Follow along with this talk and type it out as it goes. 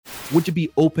Would you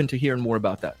be open to hearing more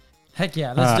about that? Heck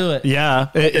yeah, let's do it. Yeah.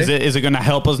 Okay. Is it going to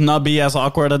help us not be as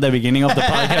awkward at the beginning of the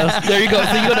podcast? There you go.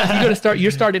 So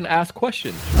you're starting to ask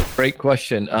questions. Great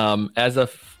question. As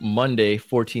of Monday,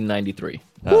 1493.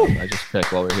 I just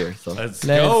checked while we're here. So Let's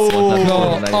go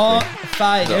on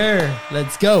fire.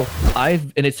 Let's go.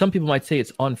 Some people might say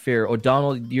it's unfair.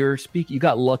 O'Donnell, you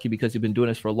got lucky because you've been doing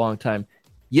this for a long time.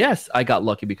 Yes, I got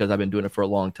lucky because I've been doing it for a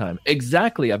long time.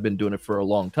 Exactly, I've been doing it for a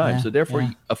long time. So therefore,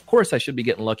 of course, I should be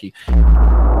getting lucky.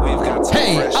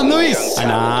 Hey, I'm Luis.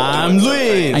 And I'm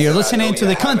Luis. And you're listening to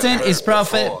the Content is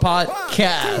Profit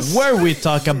podcast, where we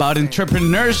talk about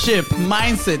entrepreneurship,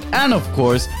 mindset, and of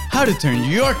course, how to turn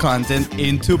your content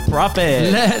into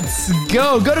profit. Let's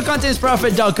go. Go to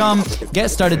contentisprofit.com,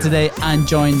 get started today, and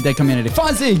join the community.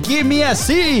 Fonzie, give me a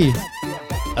C.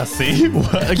 A C?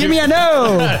 Give me a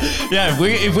no. Yeah,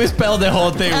 if we spell the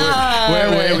whole thing,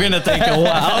 we're going to take a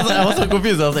while. I was so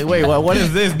confused. I was like, wait, what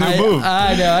is this new move?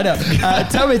 I know.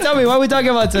 Tell me, what are we talking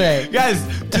about today? Guys,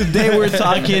 today we're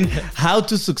talking how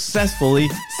to successfully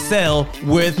sell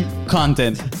with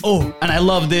content. Oh, and I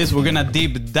love this. We're going to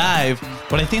deep dive,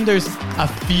 but I think there's a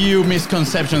few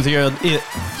misconceptions here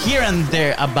and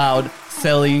there about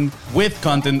selling with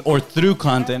content or through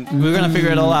content. We're gonna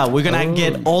figure it all out. We're gonna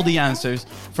get all the answers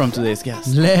from today's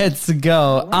guest. Let's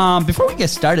go. Before we get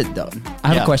started though, I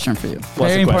have a question for you.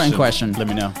 Very important question. Let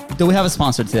me know. Do we have a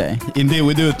sponsor today? Indeed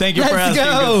we do. Thank you for asking,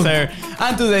 good sir.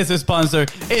 And today's sponsor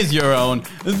is your own,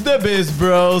 The Biz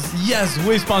Bros. Yes,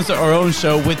 we sponsor our own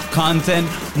show with content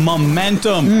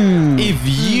momentum. If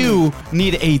you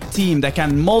need a team that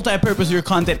can multi-purpose your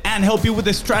content and help you with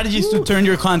the strategies to turn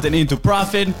your content into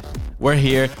profit, we're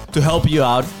here to help you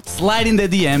out. Slide in the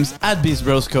DMs at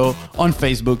BizBrosCo on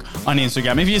Facebook, on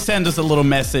Instagram. If you send us a little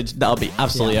message, that'll be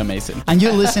absolutely amazing. And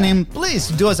you're listening, please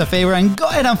do us a favor and go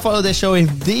ahead and follow the show if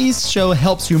this show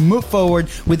helps you move forward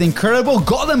with incredible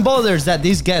golden boulders that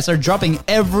these guests are dropping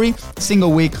every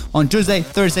single week on Tuesday,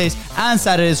 Thursdays, and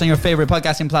Saturdays on your favorite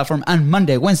podcasting platform, and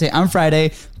Monday, Wednesday, and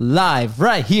Friday live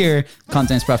right here,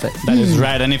 Content's Profit. That is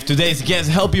right. And if today's guests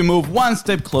help you move one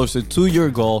step closer to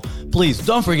your goal, please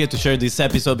don't forget to share this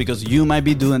episode because you might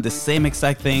be doing the same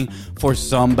exact thing for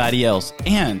somebody else.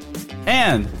 And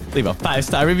leave a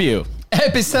 5-star review.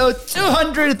 Episode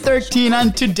 213,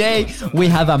 and today we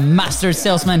have a master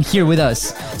salesman here with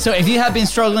us. So if you have been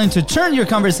struggling to turn your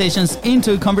conversations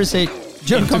into conversations.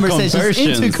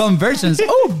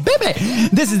 Oh, baby.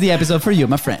 This is the episode for you,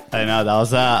 my friend. I know, that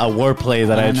was a wordplay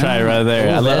that I tried right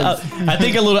there. I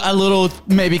think a little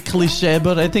maybe cliche,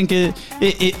 but I think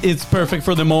it's perfect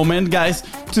for the moment, guys.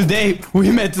 Today, we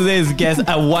met today's guest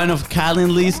at one of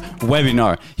Calendly's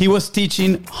webinar. He was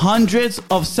teaching hundreds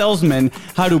of salesmen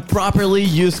how to properly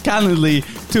use Calendly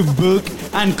to book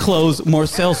and close more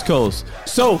sales calls.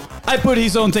 So I put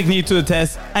his own technique to the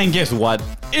test, and guess what?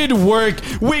 It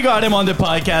worked. We got him on the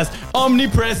podcast.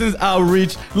 Omnipresence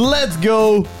Outreach. Let's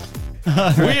go.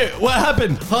 What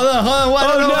happened? Hold on.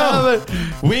 What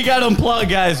happened? We got unplugged,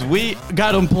 guys. We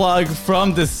got unplugged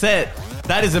from the set.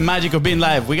 That is the magic of being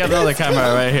live. We got another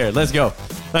camera right here. Let's go.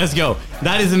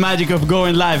 That is the magic of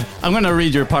going live. I'm going to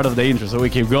read your part of the intro so we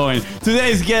keep going.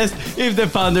 Today's guest is the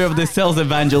founder of The Sales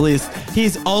Evangelist.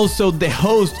 He's also the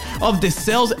host of the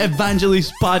Sales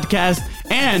Evangelist podcast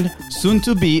and soon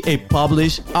to be a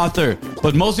published author.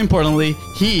 But most importantly,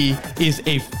 he is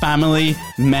a family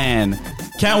man.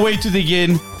 Can't wait to dig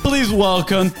in. Please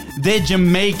welcome the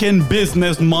Jamaican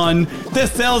businessman, the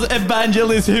sales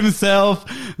evangelist himself,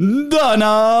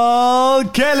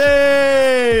 Donald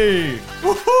Kelly.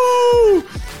 Woohoo!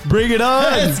 Bring it on.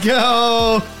 Let's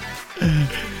go.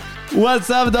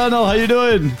 What's up, Donald? How you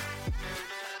doing?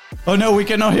 Oh no, we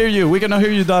cannot hear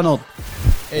you. Donald.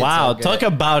 Wow, okay. Talk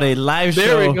about a live show.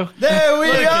 There we go. There we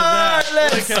are.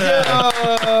 Let's go.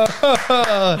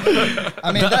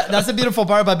 I mean, that's a beautiful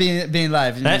part about being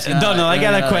live. Donald, I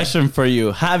got a question for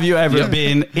you. Have you ever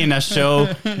been in a show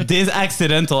this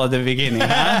accidental at the beginning?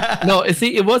 Huh? No,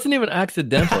 see, it wasn't even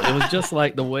accidental. It was just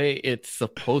like the way it's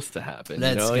supposed to happen.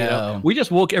 Let's go. We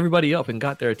just woke everybody up and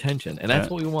got their attention, and that's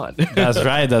what we want. That's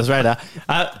right.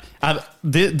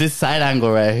 This side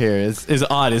angle right here is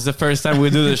odd. It's the first time we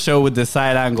do the show with the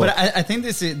side angle. But I think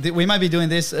we might be doing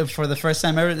this for the first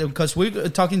time ever because we're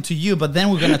talking to you, but then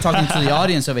we're going to talk into the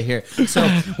audience over here. So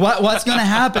what's going to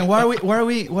happen? What are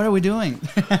we doing?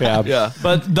 Yeah.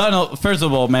 But Donald, first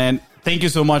of all, man, thank you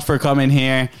so much for coming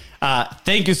here.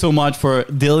 Thank you so much for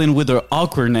dealing with our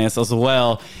awkwardness as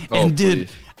well. And dude,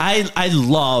 I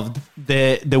loved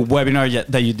the webinar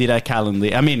that you did at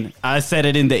Calendly. I mean, I said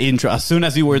it in the intro. As soon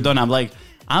as you were done, I'm like,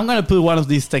 I'm going to put one of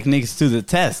these techniques to the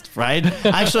test, right?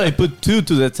 Actually, I put two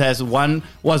to the test. One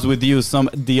was with you,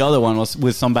 the other one was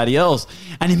with somebody else.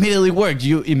 And immediately worked.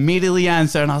 You immediately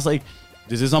answered. And I was like,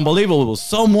 this is unbelievable.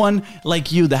 Someone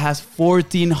like you that has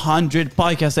 1,400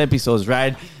 podcast episodes,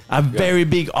 right? A very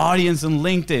big audience on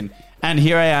LinkedIn. And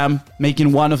here I am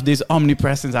making one of these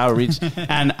omnipresence outreach.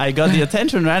 And I got the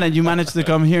attention, right? And you managed to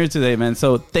come here today, man.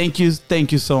 So thank you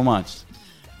so much.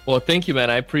 Well, thank you, man.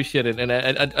 I appreciate it. And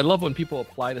I love when people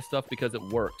apply to stuff because it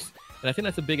works. And I think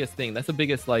that's the biggest thing. That's the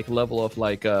biggest like level of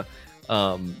like,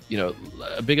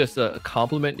 biggest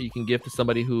compliment you can give to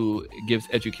somebody who gives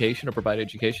education or provide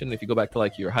education. If you go back to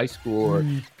like your high school or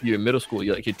your middle school,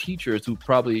 like your teachers who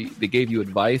probably they gave you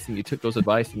advice and you took those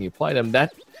advice and you applied them,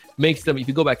 that makes them, if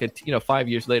you go back at 5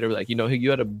 years later, like, you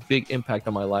had a big impact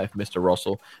on my life, Mr.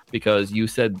 Russell, because you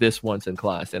said this once in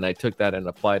class and I took that and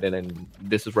applied it, and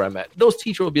this is where I'm at. Those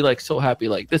teachers will be like so happy,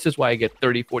 like, this is why I get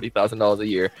 $30,000-$40,000 a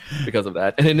year because of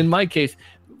that. And then in my case,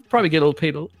 probably get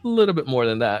paid a little bit more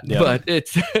than that, but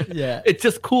it's it's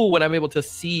just cool when I'm able to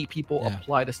see people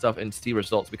apply to stuff and see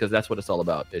results, because that's what it's all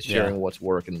about, is sharing what's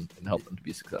work and help them to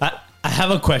be successful. I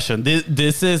have a question.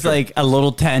 This is like a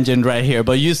little tangent right here,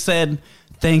 but you said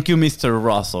thank you, Mr.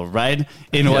 Russell, right?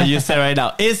 In what you said right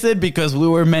now. Is it because we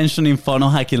were mentioning Funnel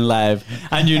Hacking Live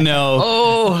and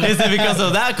is it because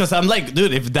of that? Because I'm like,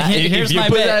 dude, if you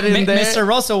put that in there. Mr.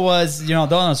 Russell was,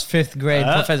 Donald's 5th grade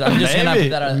professor. I'm just going to put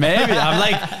that out. Maybe. I'm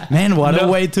like, man, what a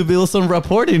way to build some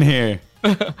rapport in here.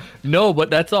 No, but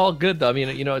that's all good though. I mean,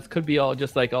 it could be all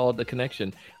just like all the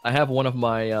connection. I have one of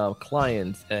my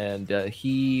clients, and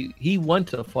he went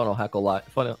to Funnel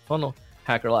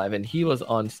Hacker Live, and he was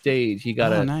on stage. He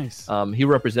got nice. He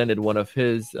represented one of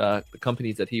his the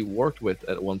companies that he worked with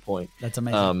at one point. That's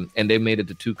amazing. And they made it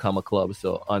to 2 Comma Club.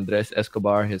 So Andres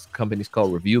Escobar, his company's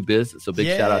called Review Biz. So big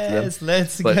shout out to them. Yes,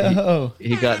 let's go.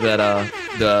 He got that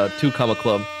the 2 Comma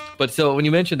Club. But so when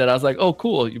you mentioned that, I was like, oh,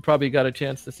 cool. You probably got a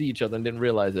chance to see each other and didn't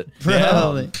realize it.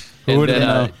 Probably. Who would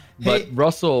know? But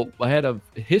Russell, I had a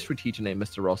history teacher named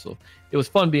Mr. Russell. It was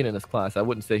fun being in his class. I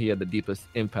wouldn't say he had the deepest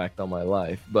impact on my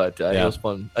life, but it was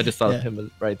fun. I just thought of him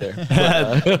right there.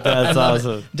 That's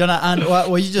awesome. Donna, and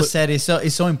what you just said is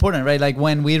so important, right? Like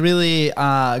when we really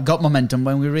got momentum,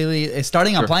 when we really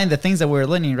starting applying the things that we're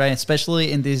learning, right?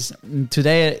 Especially in this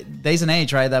days and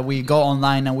age, right? That we go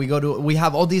online and we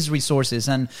have all these resources,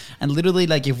 and literally,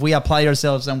 like, if we apply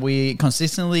ourselves and we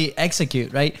consistently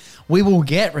execute, right, we will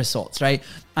get results, right?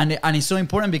 And it's so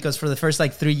important because for the first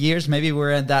 3 years, maybe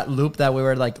we're in that loop that we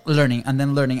were like learning and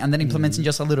then implementing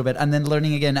just a little bit and then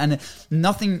learning again. And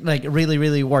nothing like really,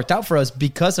 really worked out for us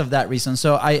because of that reason.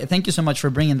 So I thank you so much for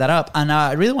bringing that up. And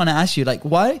I really want to ask you, like,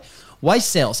 why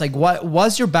sales? Like, what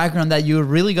was your background that you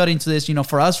really got into this,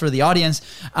 for us, for the audience,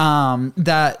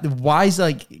 that why is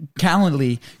like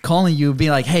Calendly calling you,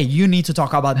 being like, hey, you need to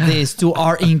talk about this to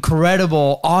our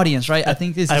incredible audience, right? I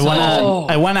think this is I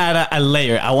want to add a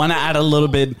layer. I want to add a little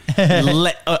bit,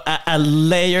 a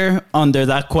layer under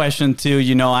that question too.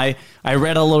 I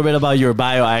read a little bit about your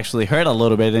bio. I actually heard a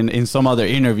little bit in some other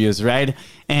interviews, right?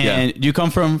 And you come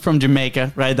from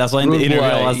Jamaica, right? That's why in the interview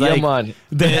I was like,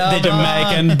 the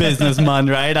Jamaican businessman,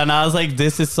 right? And I was like,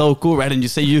 this is so cool, right? And you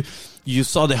say you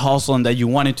saw the hustle and that you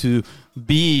wanted to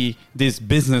be this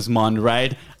businessman,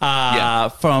 right?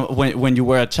 From when you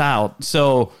were a child.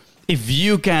 So if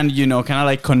you can, kind of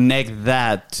like connect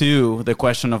that to the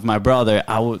question of my brother,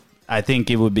 I think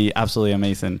it would be absolutely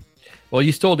amazing. Well,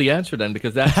 you stole the answer then,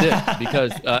 because that's it.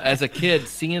 Because as a kid,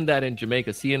 seeing that in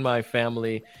Jamaica, seeing my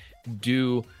family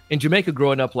in Jamaica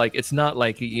growing up, like, it's not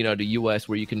like, the U.S.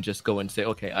 where you can just go and say,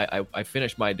 okay, I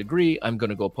finished my degree. I'm going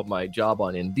to go put my job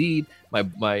on Indeed,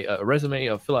 my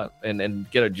resume, fill out and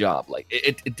get a job. Like,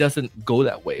 it doesn't go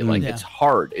that way. Like, it's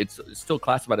hard. It's still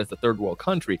classified as a third world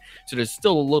country. So there's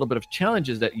still a little bit of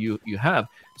challenges that you have.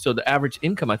 So the average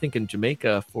income, I think, in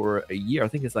Jamaica for a year, I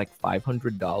think it's like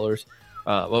 $500.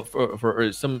 Well,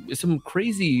 for some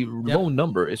crazy low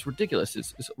number. It's ridiculous.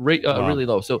 It's really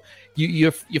low. So you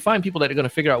find people that are going to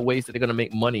figure out ways that they're going to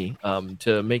make money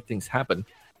to make things happen.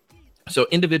 So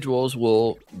individuals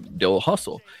they'll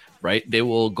hustle, right? They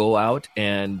will go out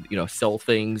and sell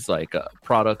things like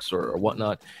products or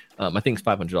whatnot. I think it's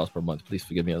 $500 per month. Please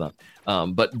forgive me on that.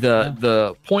 But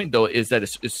the point though is that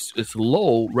it's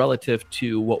low relative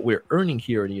to what we're earning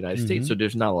here in the United States. So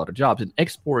there's not a lot of jobs. And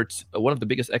exports, one of the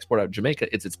biggest export out of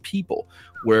Jamaica is its people,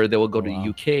 where they will go to the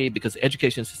UK because the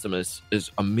education system is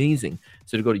amazing.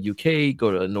 So to go to UK,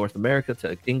 go to North America,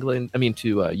 to England,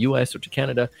 to US or to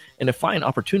Canada, and to find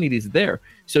opportunities there.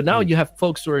 So now you have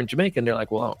folks who are in Jamaica and they're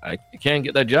like, well, I can't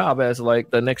get that job as like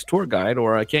the next tour guide,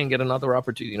 or I can't get another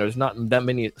opportunity. There's not that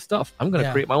many stuff. I'm going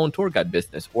to create my own tour guide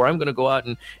business, or I'm going to go out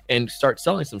and start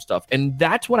selling some stuff. And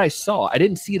that's what I saw. I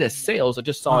didn't see it as sales. I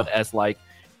just saw it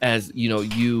as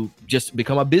you just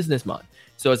become a businessman.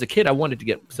 So as a kid, I wanted to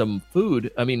get some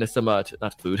food. I mean,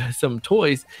 some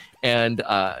toys, and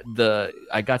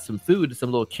I got some food,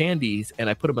 some little candies, and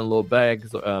I put them in little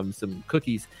bags, some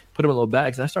cookies, put them in little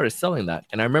bags, and I started selling that.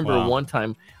 And I remember one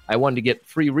time I wanted to get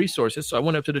free resources, so I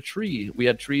went up to the tree. We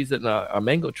had trees in a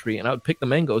mango tree, and I would pick the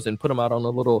mangoes and put them out on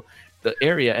the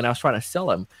area, and I was trying to sell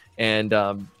them. And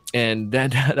then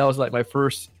that was like my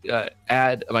first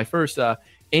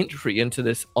entry into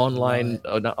this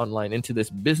into this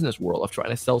business world of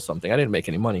trying to sell something. I didn't make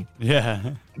any money.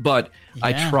 Yeah. But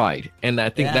I tried. And I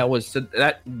think that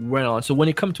went on. So when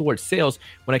you come towards sales,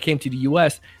 when I came to the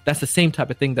US, that's the same type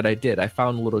of thing that I did. I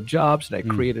found little jobs and I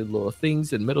created little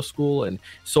things in middle school. And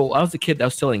so I was a kid that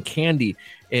was selling candy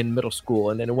in middle school,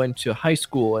 and then I went to high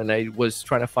school and I was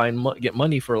trying to get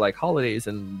money for like holidays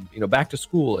and, back to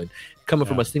school. And coming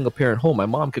from a single parent home, my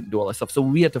mom couldn't do all that stuff. So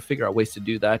we had to figure out ways to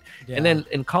do that. Yeah. And then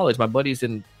in college, my buddies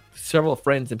and several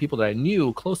friends and people that I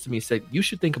knew close to me said, you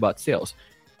should think about sales.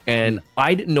 And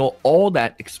I didn't know all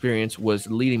that experience was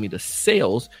leading me to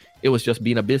sales. It was just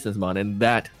being a businessman. And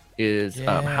that is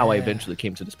how I eventually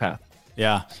came to this path.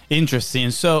 Yeah.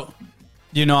 Interesting. So,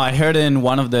 I heard in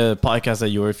one of the podcasts that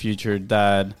you were featured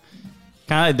that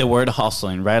kind of like the word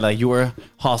hustling, right? Like you were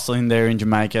hustling there in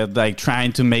Jamaica, like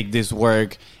trying to make this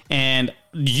work. And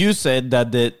you said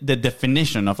that the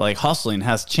definition of like hustling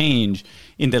has changed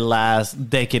in the last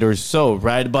decade or so,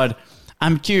 right? But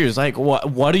I'm curious, like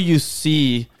what do you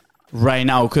see right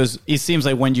now? Because it seems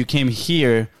like when you came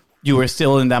here, you were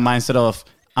still in that mindset of,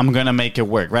 I'm going to make it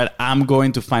work, right? I'm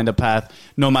going to find a path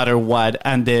no matter what.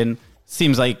 And then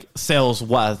seems like sales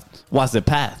was the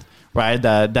path, right?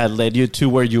 That led you to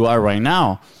where you are right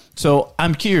now. So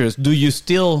I'm curious, do you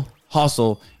still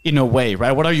hustle in a way,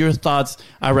 right? What are your thoughts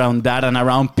around that and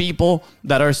around people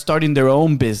that are starting their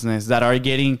own business, that are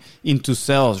getting into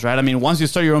sales, right? I mean, once you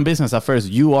start your own business, at first,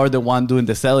 you are the one doing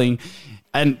the selling.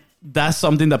 And that's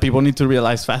something that people need to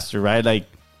realize faster, right? Like,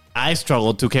 I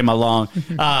struggled to came across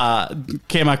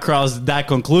that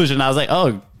conclusion. I was like,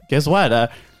 oh, guess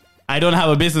what? I don't have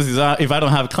a business if I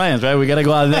don't have clients, right? We got to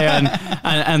go out there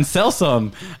and sell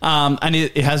some. And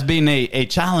it has been a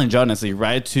challenge, honestly,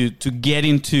 right? To get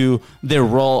into the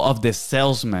role of the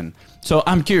salesman. So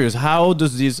I'm curious, how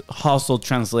does this hustle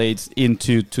translate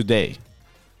into today?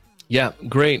 Yeah,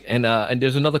 great. And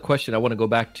there's another question I want to go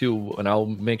back to, and I'll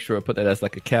make sure I put that as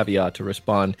like a caveat to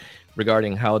respond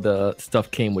regarding how the stuff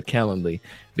came with Calendly,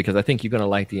 because I think you're going to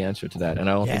like the answer to that. And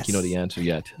I don't think you know the answer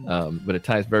yet, but it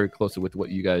ties very closely with what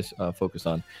you guys focus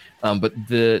on. But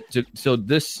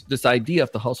this idea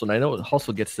of the hustle, and I know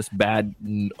hustle gets this bad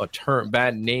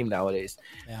name nowadays.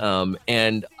 Yeah.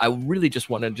 And I really just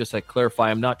want to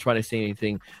clarify, I'm not trying to say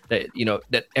anything that,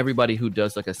 that everybody who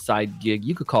does like a side gig,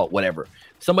 you could call it whatever.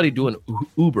 Somebody doing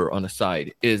Uber on the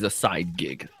side is a side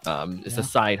gig. It's a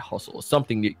side hustle,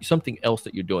 something else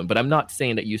that you're doing. But I'm not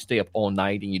saying that you stay up all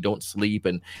night and you don't sleep,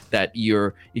 and that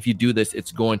if you do this,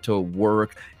 it's going to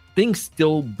work.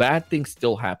 Bad things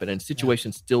still happen, and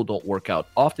situations still don't work out.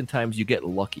 Oftentimes you get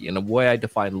lucky. And the way I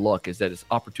define luck is that it's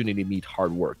opportunity meet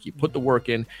hard work. You put the work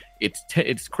in.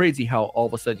 It's crazy how all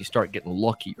of a sudden you start getting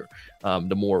luckier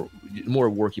the more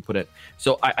work you put in.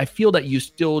 So I feel that you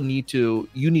still need to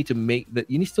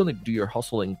do your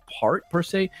hustling part per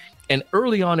se. And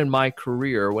early on in my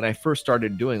career, when I first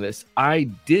started doing this, I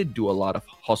did do a lot of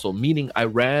hustle, meaning I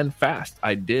ran fast.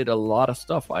 I did a lot of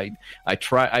stuff. I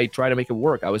try to make it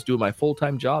work. I was doing my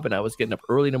full-time job, and I was getting up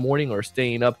early in the morning or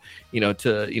staying up,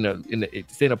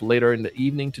 staying up later in the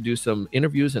evening to do some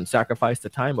interviews and sacrifice the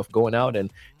time of going out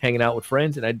and hanging out with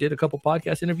friends. And I did a couple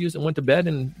podcast interviews and went to bed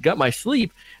and got my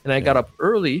sleep. And I got up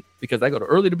early because I go to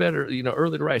early to bed or,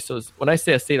 early to rise. So when I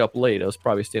say I stayed up late, I was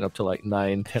probably staying up till like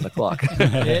 9, 10 o'clock.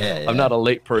 I'm not a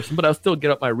late person, but I'll still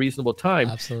get up my reasonable time.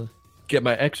 Absolutely. Get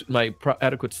my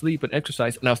adequate sleep and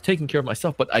exercise, and I was taking care of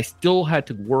myself, but I still had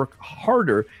to work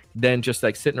harder than just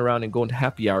like sitting around and going to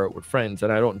happy hour with friends.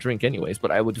 And I don't drink anyways,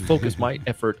 but I would focus my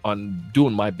effort on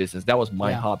doing my business. That was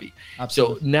my hobby.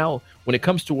 Absolutely. So now when it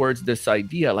comes towards this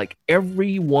idea, like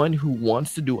everyone who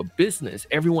wants to do a business,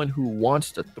 everyone who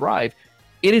wants to thrive,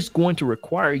 it is going to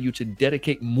require you to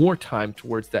dedicate more time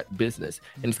towards that business,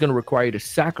 and it's going to require you to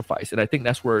sacrifice. And I think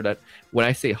that's where when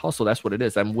I say hustle, that's what it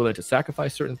is. I'm willing to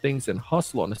sacrifice certain things and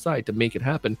hustle on the side to make it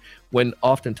happen, when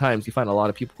oftentimes you find a lot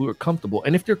of people who are comfortable.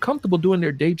 And if they're comfortable doing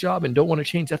their day job and don't want to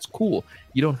change, that's cool.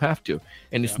 You don't have to.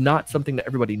 And it's not something that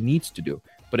everybody needs to do.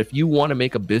 But if you want to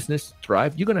make a business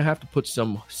thrive, you're going to have to put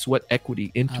some sweat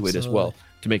equity into it as well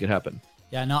to make it happen.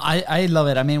 Yeah, no, I love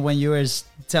it. I mean, when you were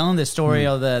telling the story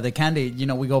of the candy,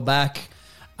 we go back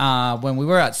when we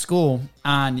were at school,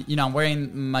 and I'm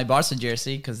wearing my Barca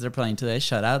jersey because they're playing today.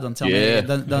 Shout out! Don't tell me,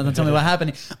 don't tell me what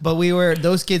happened. But we were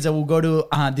those kids that will go to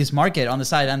this market on the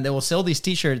side, and they will sell these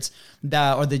T-shirts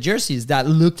or the jerseys that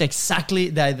looked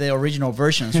exactly like the original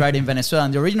versions, right, in Venezuela.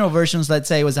 And the original versions, let's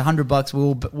say, it was $100.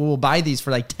 We will buy these for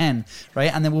like 10,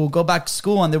 right? And then we'll go back to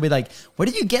school, and they'll be like, "Where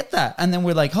did you get that?" And then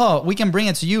we're like, "Oh, we can bring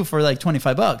it to you for like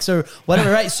 $25 or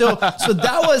whatever," right? So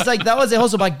that was the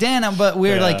hustle back then. But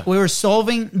we were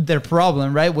solving their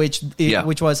problem, right? Which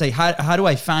was like, how do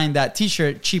I find that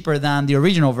T-shirt cheaper than the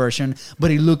original version, but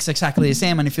it looks exactly the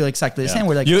same and it feels exactly the same?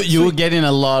 We're like, you will get in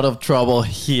a lot of trouble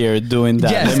here doing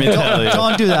that. Yes, let me tell you.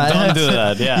 Don't do that. Don't do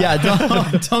that. Yeah,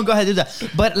 don't go ahead and do that.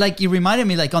 But like, it reminded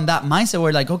me, like, on that mindset,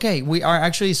 we're like, okay, we are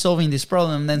actually solving this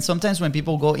problem. Then sometimes when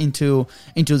people go into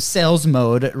sales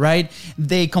mode, right,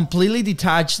 they completely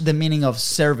detach the meaning of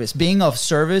service, being of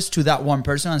service to that one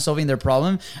person and solving their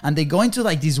problem, and they go into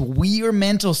like this weird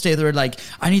mental state where like,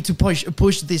 I need to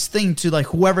push this thing to like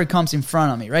whoever comes in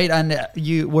front of me, right? And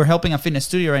we're helping a fitness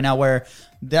studio right now where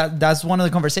that's one of the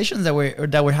conversations that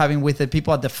we're having with the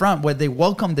people at the front, where they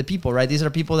welcome the people, right? These are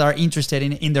people that are interested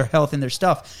in their health and their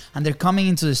stuff, and they're coming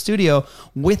into the studio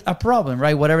with a problem,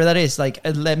 right? Whatever that is, like,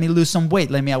 let me lose some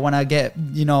weight, I want to get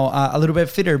a little bit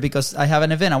fitter because I have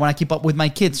an event, I want to keep up with my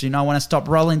kids, I want to stop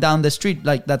rolling down the street,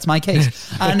 like that's my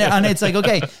case. and it's like,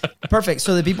 okay, perfect.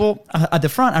 So the people at the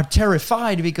front are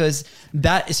terrified because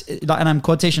that is, and I'm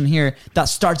quotation here, that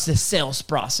starts the sales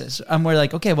process, and we're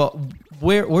like, okay, well,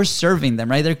 we're serving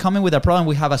them, right? They're coming with a problem.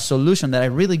 We have a solution,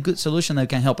 a really good solution that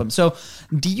can help them. So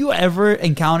do you ever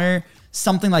encounter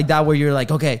something like that where you're like,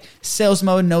 okay, sales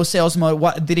mode, no sales mode?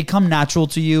 What did it come natural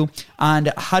to you?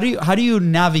 And how do you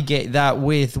navigate that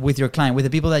with your client, with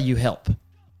the people that you help?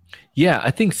 Yeah,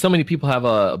 I think so many people have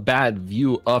a bad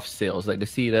view of sales. Like, they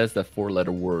see it as that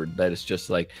 4-letter word that is just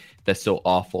like, that's so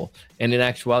awful. And in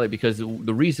actuality, because the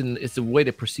reason it's the way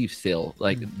they perceive sale,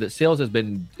 like the sales has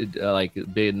been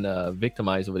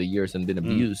victimized over the years and been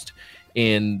abused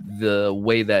in the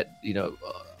way that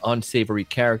unsavory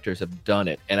characters have done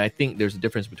it. And I think there's a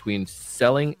difference between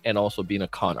selling and also being a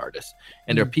con artist.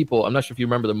 And there are people, I'm not sure if you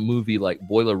remember the movie like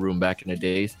Boiler Room back in the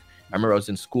days. I remember I was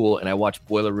in school and I watched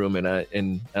Boiler Room, and I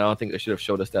don't think they should have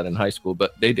showed us that in high school,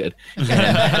 but they did.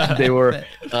 And they were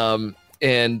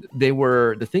and they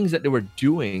were the things that they were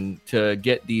doing to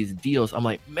get these deals. I'm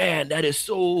like, man, that's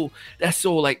so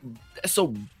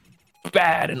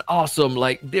bad and awesome.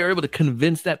 Like, they're able to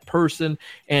convince that person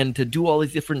and to do all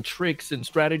these different tricks and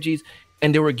strategies.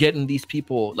 And they were getting these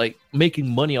people, like, making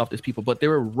money off these people, but they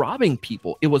were robbing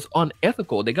people. It was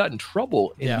unethical. They got in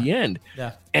trouble in the end.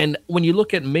 Yeah. And when you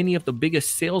look at many of the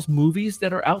biggest sales movies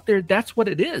that are out there, that's what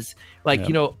it is. Like,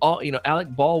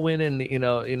 Alec Baldwin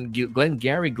and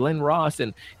Glenn Ross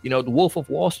and, The Wolf of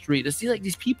Wall Street. It's like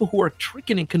these people who are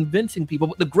tricking and convincing people.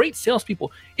 But the great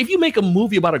salespeople, if you make a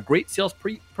movie about a great sales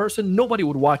person, nobody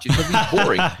would watch it because he's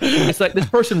boring. It's like, this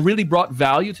person really brought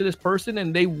value to this person,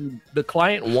 and the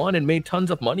client won and made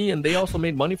tons of money, and they also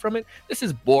made money from it. This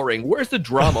is boring. Where's the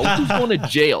drama? Who's going to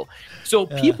jail? So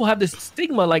people have this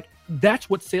stigma, like, that's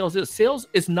what sales is. Sales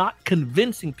is not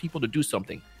convincing people to do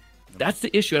something. That's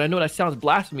the issue. And I know that sounds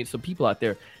blasphemy to some people out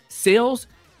there. Sales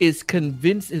is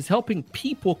helping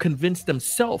people convince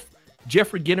themselves.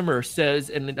 Jeffrey Gitomer says,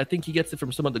 and I think he gets it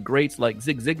from some of the greats like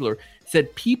Zig Ziglar,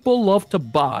 said people love to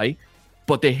buy,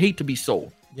 but they hate to be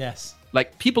sold. Yes.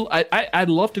 Like, people, I'd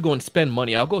love to go and spend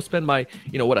money. I'll go spend my,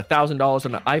 $1,000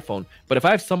 on an iPhone. But if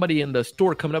I have somebody in the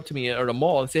store coming up to me or the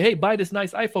mall and say, hey, buy this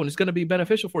nice iPhone, it's going to be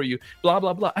beneficial for you, blah,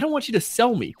 blah, blah. I don't want you to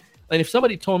sell me. And if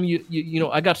somebody told me,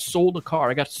 I got sold a car,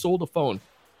 I got sold a phone,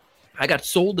 I got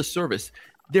sold a service,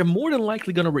 they're more than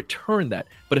likely going to return that.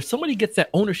 But if somebody gets that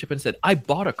ownership and said, I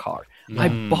bought a car, I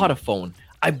bought a phone,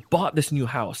 I bought this new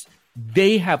house,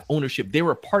 they have ownership. They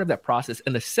were a part of that process,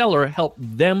 and the seller helped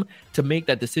them to make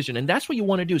that decision. And that's what you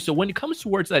want to do. So when it comes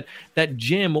towards that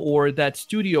gym or that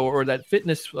studio or that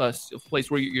fitness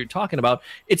place where you're talking about,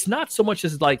 it's not so much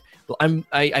as like,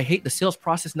 I hate the sales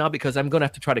process now because I'm going to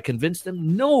have to try to convince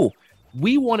them. No,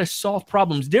 we want to solve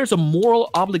problems. There's a moral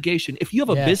obligation. If you have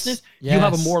a business, you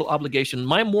have a moral obligation.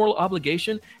 My moral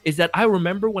obligation is that I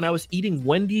remember when I was eating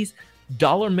Wendy's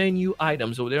dollar menu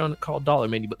items, or they don't call it dollar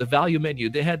menu, but the value menu,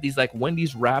 they had these like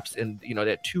Wendy's wraps, and they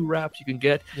had 2 wraps you can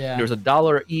get. There's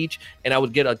 $1 each, and I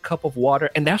would get a cup of water,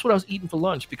 and that's what I was eating for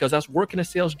lunch because I was working a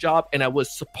sales job and I was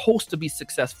supposed to be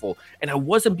successful, and I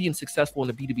wasn't being successful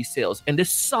in the B2B sales. And this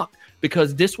sucked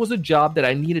because this was a job that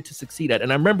I needed to succeed at.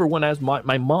 And I remember when I was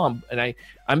my mom, and I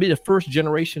I'm the first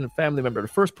generation of family member, the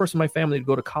first person in my family to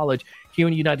go to college here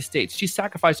in the United States. She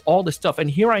sacrificed all this stuff. And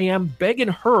here I am begging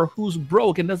her, who's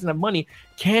broke and doesn't have money,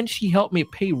 can she help me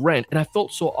pay rent? And I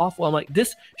felt so awful. I'm like,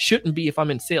 this shouldn't be if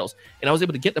I'm in sales. And I was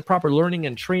able to get the proper learning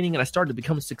and training, and I started to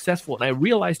become successful. And I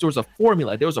realized there was a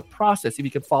formula, there was a process if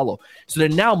you can follow. So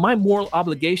then now my moral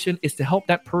obligation is to help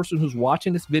that person who's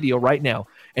watching this video right now,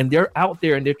 and they're out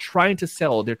there and they're trying to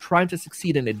sell, they're trying to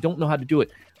succeed, and they don't know how to do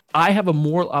it. I have a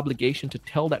moral obligation to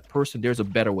tell that person there's a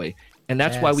better way. And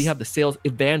that's why we have the sales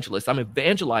evangelist. I'm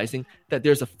evangelizing that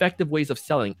there's effective ways of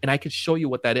selling, and I can show you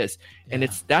what that is. And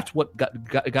that's what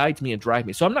guides me and drives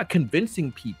me. So I'm not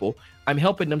convincing people. I'm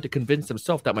helping them to convince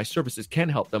themselves that my services can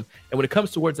help them. And when it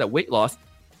comes towards that weight loss,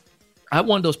 I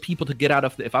want those people to get out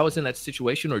of, if I was in that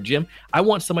situation or gym, I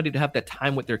want somebody to have that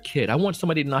time with their kid. I want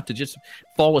somebody not to just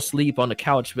fall asleep on the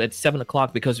couch at 7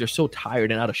 o'clock because they're so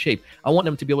tired and out of shape. I want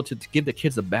them to be able to give the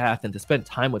kids a bath and to spend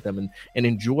time with them and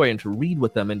enjoy and to read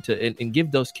with them and to and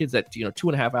give those kids that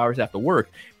 2.5 hours after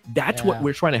work. That's what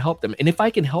we're trying to help them. And if I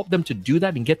can help them to do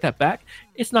that and get that back,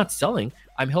 it's not selling.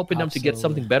 I'm helping them to get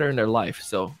something better in their life.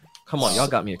 So come on, y'all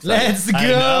got me excited. Let's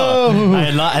go.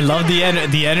 I love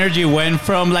the energy went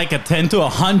from like a 10 to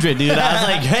 100, dude. I was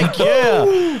like, heck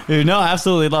yeah.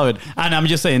 Absolutely love it. And I'm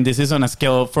just saying, this is on a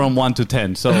scale from 1 to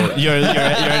 10. So your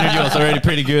energy was already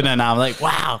pretty good. And I'm like,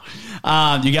 wow.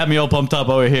 You got me all pumped up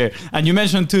over here. And you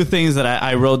mentioned two things that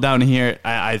I wrote down here.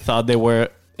 I thought they were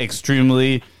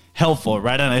extremely helpful,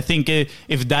 right? And I think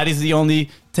if that is the only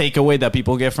takeaway that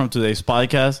people get from today's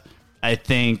podcast, I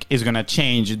think is going to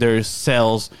change their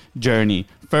sales journey.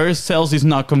 First, sales is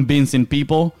not convincing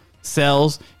people.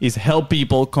 Sales is help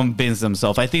people convince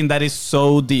themselves. I think that is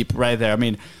so deep right there. I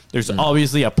mean, there's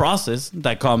obviously a process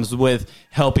that comes with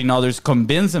helping others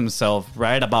convince themselves,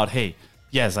 right? About, hey,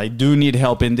 yes, I do need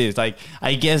help in this. Like,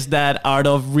 I guess that art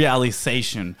of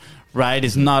realization, right?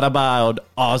 It's not about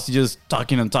us just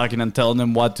talking and telling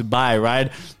them what to buy,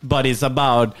 right? But it's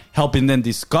about helping them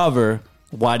discover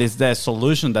what is the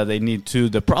solution that they need to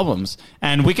the problems.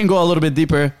 And we can go a little bit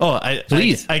deeper. Oh,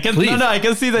 please. I can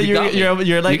see that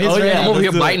you're like, oh yeah, I'm over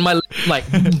here biting my lip, like,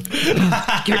 let's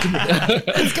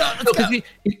go.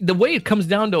 The way it comes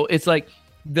down though, it's like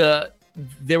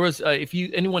there was if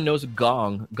anyone knows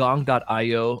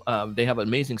gong.io, they have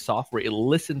amazing software. It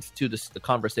listens to the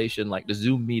conversation, like the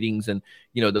Zoom meetings and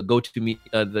the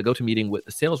go-to meeting with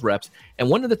the sales reps. And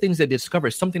one of the things they discover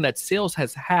is something that sales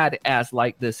has had as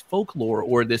like this folklore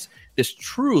or this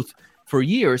truth for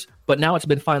years, but now it's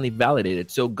been finally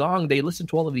validated. So Gong, they listen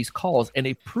to all of these calls and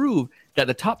they prove that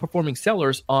the top performing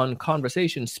sellers on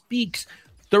conversation speaks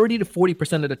 30 to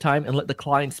 40% of the time and let the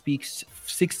client speak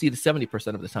 60 to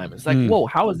 70% of the time. It's like, whoa,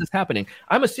 how is this happening?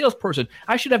 I'm a salesperson.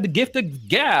 I should have the gift of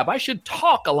gab. I should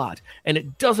talk a lot. And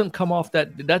it doesn't come off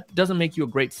that doesn't make you a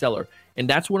great seller. And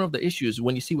that's one of the issues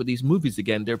when you see with these movies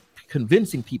again, they're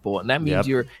convincing people. And that means if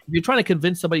you're trying to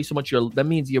convince somebody so much, that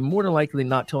means you're more than likely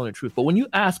not telling the truth. But when you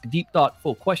ask deep,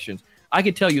 thoughtful questions, I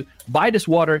can tell you, buy this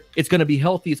water. It's going to be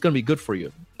healthy. It's going to be good for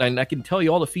you. And I can tell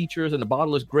you all the features, and the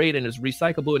bottle is great, and it's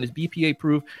recyclable, and it's BPA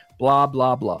proof, blah,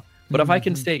 blah, blah. But if I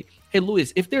can say, hey,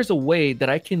 Luis, if there's a way that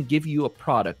I can give you a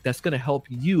product that's going to help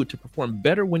you to perform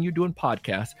better when you're doing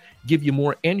podcasts, give you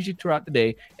more energy throughout the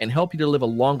day, and help you to live a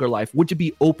longer life, would you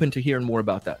be open to hearing more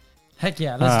about that? Heck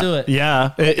yeah, let's do it.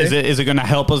 Yeah. Okay. Is it going to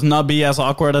help us not be as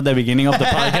awkward at the beginning of the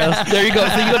podcast? There you go.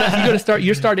 So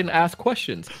you're starting to ask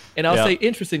questions. And I'll say,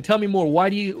 interesting. Tell me more.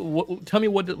 Tell me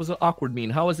what does awkward mean?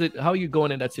 How are you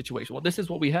going in that situation? Well, this is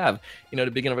what we have, at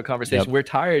the beginning of a conversation. We're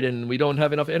tired and we don't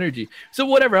have enough energy. So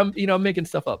whatever, I'm making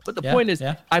stuff up. But the point is,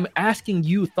 I'm asking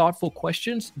you thoughtful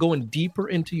questions, going deeper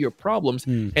into your problems.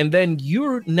 And then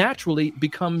you naturally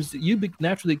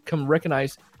come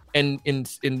recognize and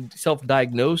in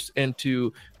self-diagnose and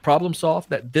to problem solve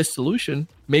that this solution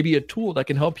may be a tool that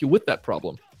can help you with that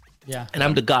problem. Yeah. And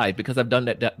I'm the guide because I've done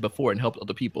that before and helped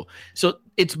other people. So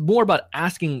it's more about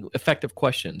asking effective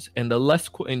questions. And the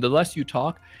less you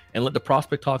talk and let the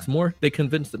prospect talk more, they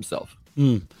convince themselves.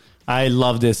 I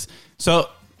love this. So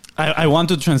I want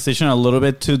to transition a little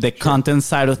bit to the content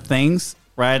side of things,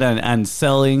 right? And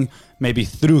selling maybe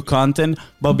through content.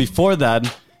 But before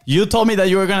that, you told me that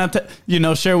you were going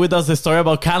to, share with us the story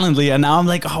about Calendly. And now I'm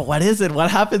like, oh, what is it?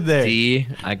 What happened there? See,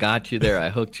 I got you there.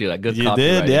 I hooked you. Good you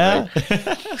did, yeah.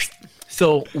 Right?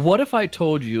 So what if I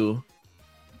told you,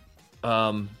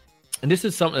 and this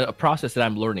is a process that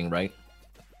I'm learning, right?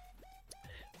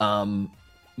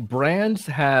 Brands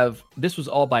have, this was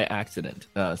all by accident.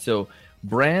 So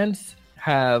brands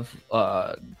have,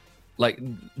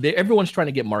 everyone's trying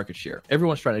to get market share.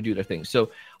 Everyone's trying to do their thing. So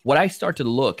what I start to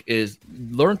look is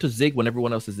learn to zig when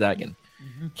everyone else is zagging.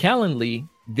 Calendly,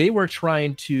 they were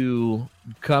trying to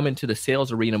come into the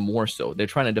sales arena more so. They're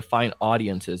trying to define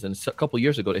audiences. And a couple of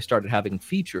years ago, they started having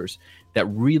features that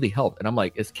really help. And I'm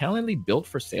like, is Calendly built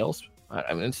for sales?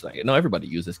 I mean, it's like, no, everybody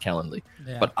uses Calendly.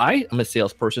 Yeah. But I am a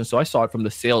salesperson, so I saw it from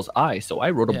the sales eye. So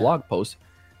I wrote a blog post,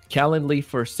 Calendly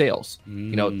for sales.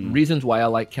 You know, reasons why I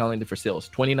like Calendly for sales.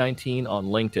 2019 on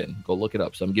LinkedIn. Go look it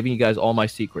up. So I'm giving you guys all my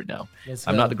secret now.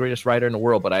 I'm not the greatest writer in the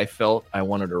world, but I felt I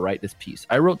wanted to write this piece.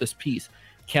 I wrote this piece.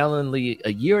 Calendly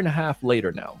a year and a half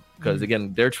later now, because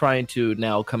again, they're trying to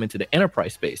now come into the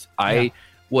enterprise space. I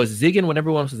was zigging when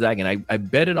everyone was zagging. I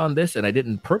betted on this, and I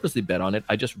didn't purposely bet on it.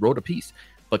 I just wrote a piece.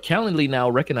 But Calendly now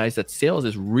recognized that sales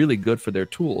is really good for their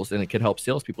tools, and it can help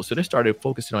salespeople. So they started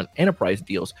focusing on enterprise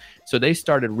deals. So they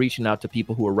started reaching out to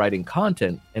people who were writing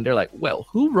content, and they're like, well,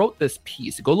 who wrote this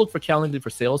piece? Go look for Calendly for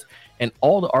sales, and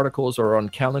all the articles are on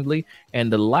Calendly,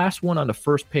 and the last one on the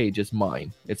first page is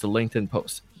mine. It's a LinkedIn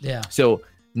post. Yeah. So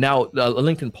now a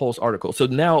LinkedIn Pulse article. So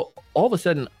now all of a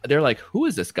sudden they're like, who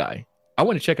is this guy? I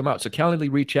want to check him out. So Calendly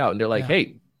reach out, and they're like,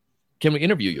 hey, can we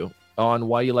interview you on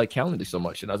why you like Calendly so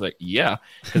much? And I was like, yeah,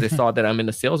 because they saw that I'm in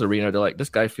the sales arena. They're like, this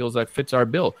guy feels like fits our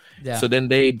bill. Yeah. So then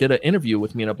they did an interview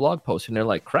with me in a blog post, and they're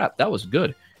like, crap, that was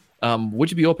good.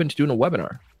 Would you be open to doing a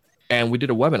webinar? And we did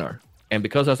a webinar. And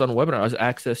because I was on a webinar, I was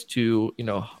access to,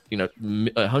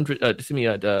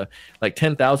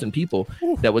 10,000 people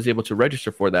that was able to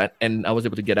register for that. And I was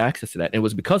able to get access to that. And it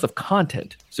was because of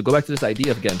content. So go back to this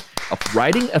idea of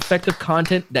writing effective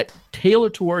content that tailor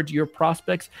towards your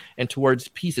prospects and towards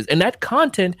pieces. And that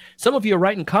content, some of you are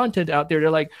writing content out there. They're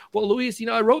like, well, Luis,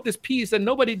 I wrote this piece and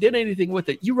nobody did anything with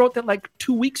it. You wrote that like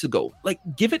 2 weeks ago. Like,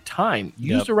 give it time.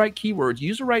 Use the right keywords,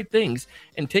 use the right things,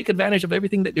 and take advantage of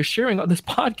everything that they're sharing on this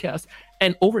podcast.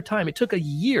 And over time, it took a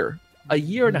year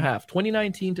and a half,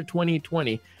 2019 to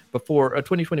 2021,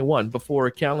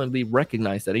 before Calendly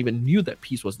recognized that, even knew that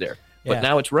piece was there. But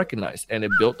now it's recognized, and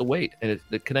it built the weight and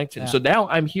the connection. So now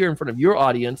I'm here in front of your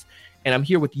audience, and I'm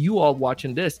here with you all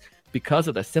watching this because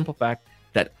of the simple fact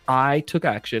that I took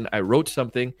action. I wrote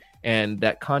something, and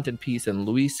that content piece, and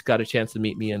Luis got a chance to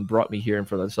meet me and brought me here in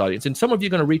front of this audience. And some of you are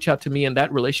going to reach out to me, and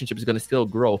that relationship is going to still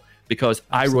grow because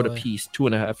I wrote a piece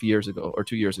 2.5 years ago or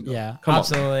 2 years ago. Yeah,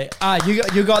 absolutely.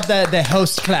 You got the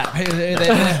host clap.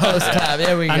 The host clap.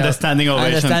 There we go. Understanding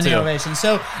ovation.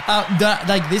 So,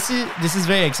 this is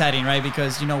very exciting, right?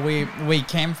 Because we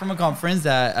came from a conference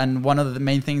and one of the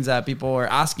main things that people were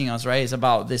asking us, right, is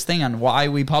about this thing and why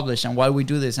we publish and why we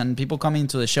do this. And people coming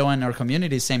to the show and our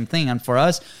community, same thing. And for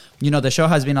us, the show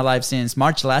has been alive since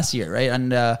March last year, right?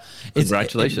 And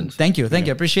congratulations! Thank you,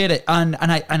 appreciate it. And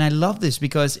I love this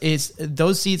because it's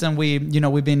those seeds, and we've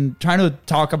been trying to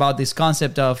talk about this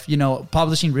concept of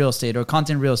publishing real estate or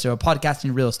content real estate or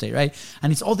podcasting real estate, right?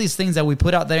 And it's all these things that we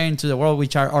put out there into the world,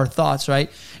 which are our thoughts,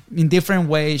 right, in different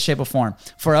ways, shape, or form.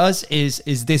 For us,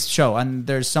 is this show, and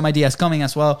there's some ideas coming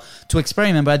as well to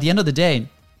experiment. But at the end of the day,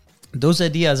 those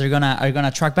ideas are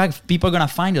gonna track back. People are gonna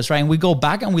find us, right? And we go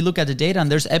back and we look at the data,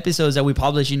 and there's episodes that we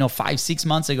published, 5-6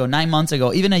 months ago, 9 months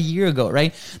ago, even a year ago,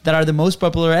 right? That are the most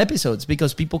popular episodes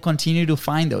because people continue to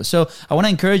find those. So I want to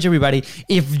encourage everybody,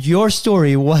 if your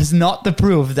story was not the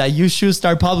proof that you should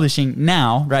start publishing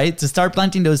now, right? To start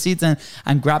planting those seeds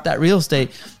and grab that real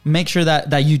estate, make sure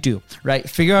that you do, right?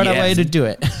 Figure out a way to do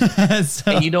it.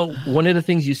 And one of the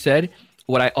things you said,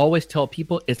 what I always tell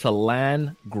people, it's a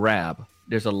land grab.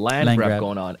 There's a land grab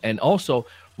going on. And also,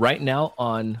 right now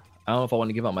I don't know if I want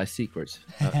to give out my secrets.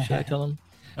 Should I tell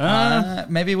them?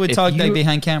 Maybe we talk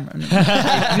behind camera.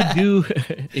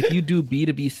 If you do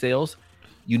B2B sales,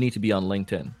 you need to be on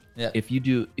LinkedIn. Yeah. If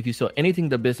you sell anything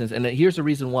to business, and here's the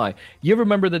reason why. You ever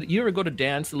remember that? You ever go to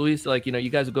dance, Luis? Like, you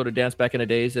guys would go to dance back in the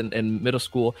days in middle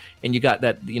school, and you got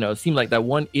that, it seemed like that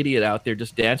one idiot out there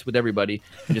just dance with everybody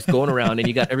and just going around, and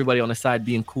you got everybody on the side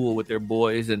being cool with their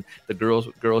boys, and the girls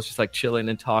just like chilling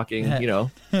and talking,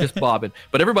 just bobbing.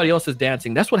 But everybody else is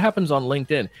dancing. That's what happens on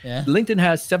LinkedIn. Yeah. LinkedIn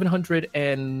has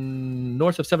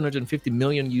north of 750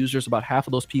 million users. About half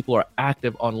of those people are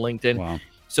active on LinkedIn. Wow.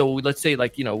 So let's say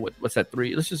what's that?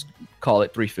 Let's just call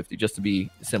it 350 just to be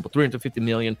simple, 350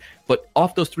 million. But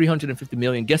off those 350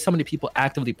 million, guess how many people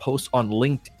actively post on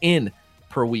LinkedIn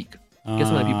per week? Guess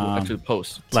how many people actually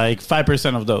post? Like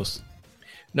 5% of those.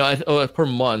 No, per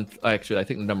month, actually, I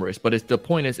think the number is. But the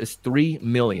point is, it's 3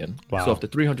 million. Wow. So of the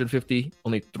 350,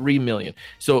 only 3 million.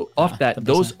 So off that,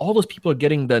 all those people are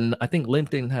getting I think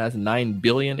LinkedIn has 9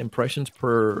 billion impressions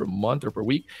per month or per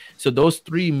week. So those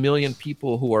 3 million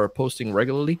people who are posting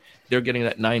regularly, they're getting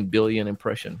that 9 billion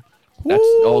impression. That's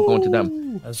all going to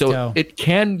them.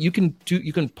 You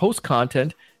can post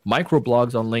content,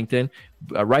 microblogs on LinkedIn,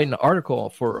 write an article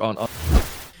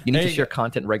You need to share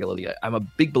content regularly. I'm a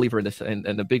big believer in this and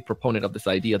a big proponent of this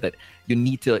idea that you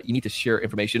need to share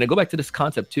information. And go back to this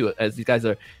concept too, as these guys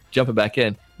are jumping back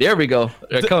in. There we go.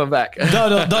 They're coming back.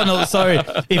 No, sorry.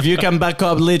 If you can back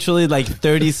up literally like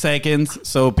 30 seconds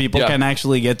so people can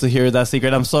actually get to hear that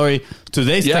secret. I'm sorry.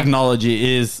 Today's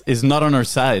technology is not on our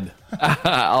side.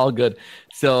 All good.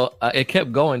 So it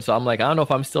kept going. So I'm like, I don't know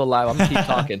if I'm still alive. I'm going to keep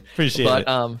talking. Appreciate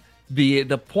it.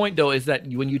 The point though is that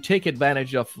when you take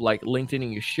advantage of like LinkedIn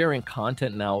and you're sharing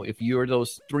content now, if you're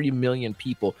those 3 million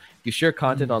people, you share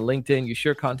content on LinkedIn, you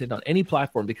share content on any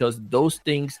platform, because those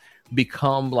things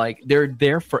become like they're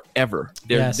there forever.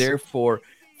 They're there for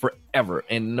forever,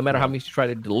 and no matter how many you try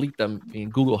to delete them, I mean,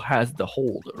 Google has the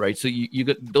hold, right? So you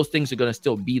get, those things are going to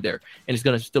still be there, and it's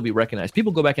going to still be recognized.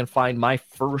 People go back and find my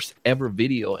first ever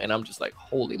video, and I'm just like,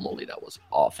 holy moly, that was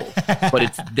awful, but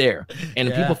it's there.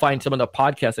 And people find some of the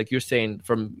podcasts, like you're saying,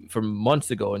 from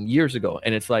months ago and years ago,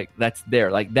 and it's like that's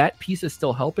there, like that piece is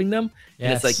still helping them,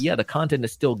 and it's like, yeah, the content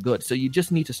is still good. So you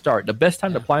just need to start. The best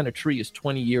time to plant a tree is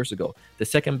 20 years ago. The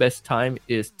second best time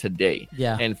is today.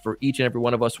 And for each and every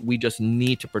one of us, we just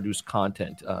need to produce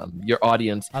content. Your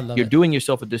audience, you're doing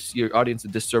yourself your audience a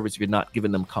disservice if you're not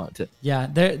giving them content.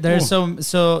 There's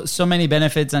so many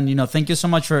benefits, and thank you so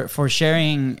much for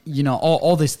sharing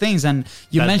all these things. And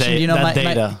you mentioned my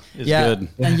data is good.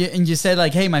 and you said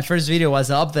like, hey, my first video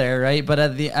was up there, right? But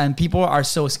and people are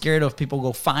so scared of people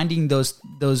go finding those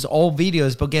old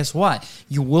videos, but guess what,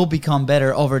 you will become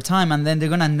better over time, and then they're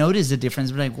gonna notice the difference.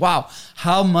 Be like, wow,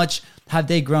 how much have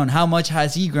they grown? How much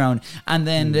has he grown? And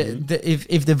then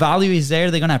if the value is there,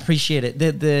 they're gonna appreciate it.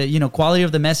 The quality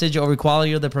of the message over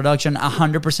quality of the production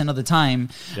 100% of the time.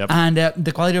 And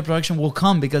the quality of production will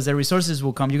come because the resources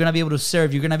will come. You're gonna be able to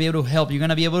serve. You're gonna be able to help. You're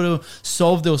gonna be able to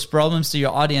solve those problems to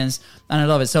your audience. And I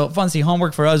love it. So Fonzie,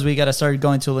 homework for us. We gotta start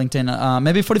going to LinkedIn.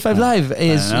 Maybe 45 Live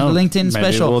is LinkedIn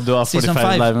special. Maybe we'll do a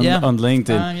 45 Live on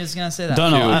LinkedIn. I'm just gonna say that.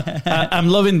 Don't know. I'm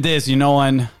loving this.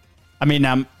 And I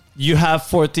mean, you have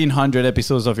 1,400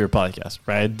 episodes of your podcast,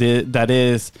 right? That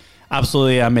is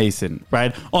absolutely amazing,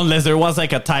 right? Unless there was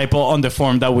like a typo on the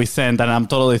form that we sent, and I'm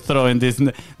totally throwing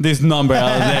this number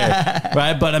out there,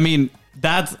 right? But I mean,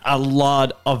 that's a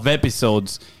lot of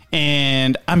episodes,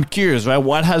 and I'm curious, right?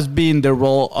 What has been the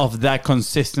role of that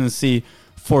consistency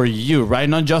for you, right?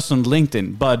 Not just on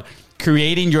LinkedIn, but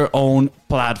creating your own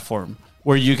platform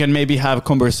where you can maybe have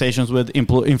conversations with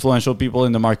influential people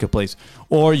in the marketplace,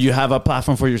 or you have a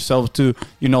platform for yourself to,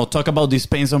 talk about these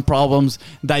pains and problems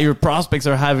that your prospects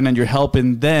are having, and you're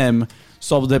helping them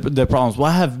solve the problems.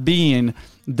 What have been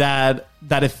that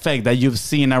effect that you've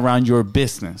seen around your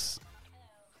business?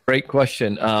 Great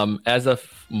question. As of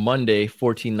Monday,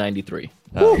 1493.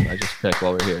 I just checked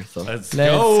while we're here. So let's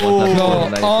go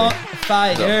on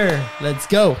fire. Let's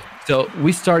go. So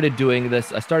we started doing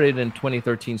this. I started in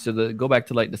 2013. So go back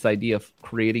to like this idea of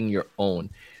creating your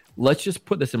own. Let's just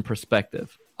put this in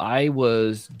perspective. I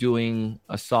was doing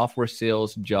a software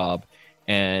sales job,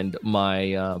 and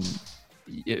my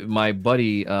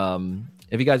buddy.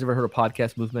 Have you guys ever heard of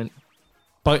Podcast Movement?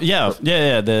 But yeah.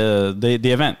 The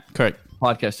event, correct.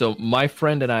 Podcast. So my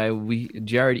friend and I,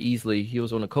 Jared Easley,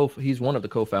 he's one of the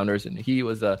co-founders, and he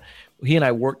and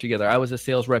I worked together. I was a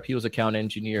sales rep, he was account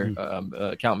engineer,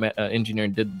 engineer,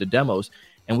 and did the demos.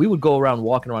 And we would go around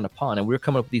walking around a pond, and we were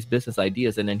coming up with these business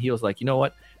ideas. And then he was like, you know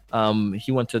what?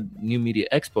 He went to New Media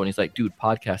Expo, and he's like, dude,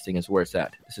 podcasting is where it's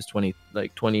at. This is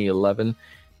 2011,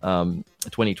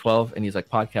 2012, and he's like,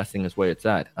 podcasting is where it's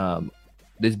at.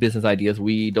 These business ideas,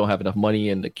 we don't have enough money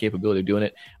and the capability of doing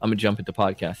it. I'm gonna jump into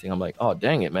podcasting. I'm like, oh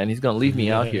dang it, man, he's gonna leave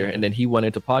me out here. And then he went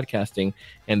into podcasting,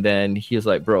 and then he was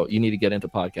like, bro, you need to get into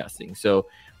podcasting. So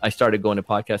I started going to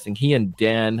podcasting. He and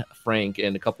Dan Frank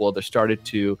and a couple others started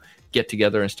to get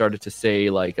together and started to say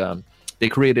like,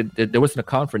 there wasn't a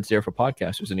conference there for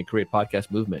podcasters, and they created Podcast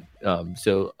Movement.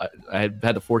 So I had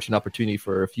the fortunate opportunity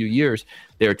for a few years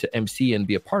there to MC and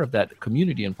be a part of that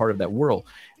community and part of that world.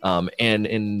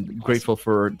 And grateful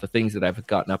for the things that I've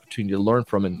gotten opportunity to learn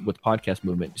from and with Podcast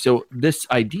Movement. So this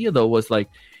idea though was like,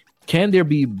 can there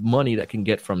be money that can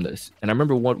get from this? And I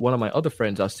remember one of my other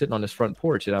friends, I was sitting on this front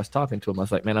porch and I was talking to him. I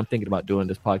was like, man, I'm thinking about doing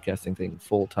this podcasting thing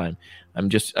full time. I've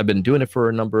been doing it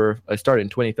for I started in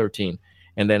 2013.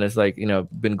 And then it's like,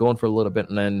 been going for a little bit,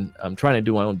 and then I'm trying to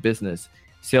do my own business,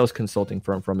 sales consulting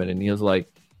firm from it. And he was like,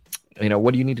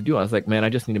 what do you need to do? I was like, man, I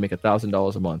just need to make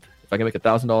 $1,000 a month. If I can make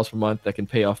 $1,000 per month, that can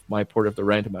pay off my part of the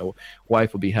rent, and my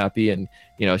wife will be happy, and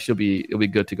it'll be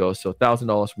good to go. So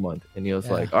 $1,000 per month. And he was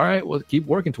like, all right, well, keep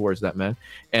working towards that, man.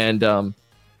 And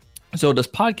So this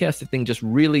podcasting thing just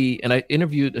really, and I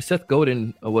interviewed Seth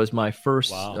Godin was my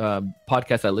first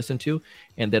podcast I listened to,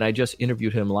 and then I just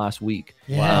interviewed him last week.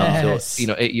 Yes.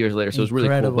 So 8 years later, so it was really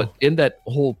cool. But in that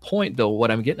whole point, though,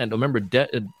 what I'm getting at, remember,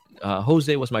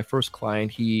 Jose was my first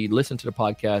client. He listened to the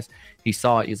podcast. He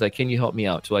saw it. He's like, "Can you help me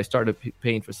out?" So I started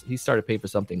paying for. He started paying for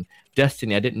something.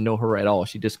 Destiny, I didn't know her at all.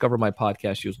 She discovered my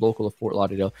podcast. She was local to Fort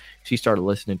Lauderdale. She started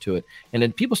listening to it, and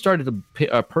then people started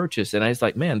to purchase. And I was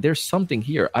like, "Man, there's something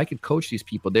here. I could coach these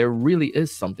people. There really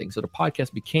is something." So the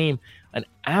podcast became an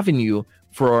avenue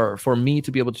for me to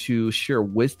be able to share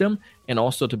wisdom and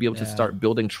also to be able to start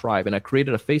building tribe. And I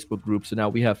created a Facebook group. So now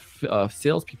we have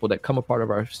salespeople that come a part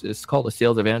of it's called the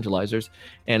Sales Evangelizers.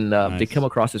 And they come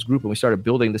across this group and we started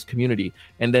building this community.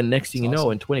 And then next thing you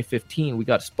know, in 2015, we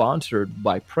got sponsored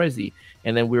by Prezi.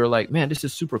 And then we were like, man, this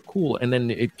is super cool. And then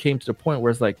it came to the point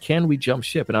where it's like, can we jump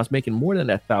ship? And I was making more than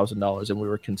that $1,000 and we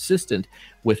were consistent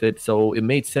with it. So it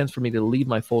made sense for me to leave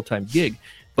my full-time gig.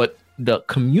 But the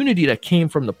community that came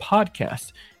from the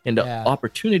podcast and the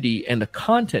opportunity and the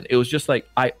content, it was just like,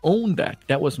 I owned that.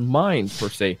 That was mine, per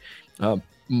se.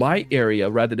 My area,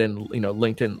 rather than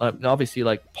LinkedIn. Obviously,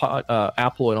 like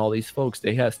Apple and all these folks,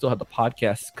 they still have the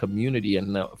podcast community.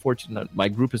 And fortunately, my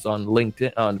group is on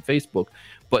LinkedIn, on Facebook.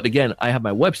 But again, I have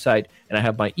my website and I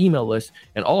have my email list,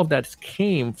 and all of that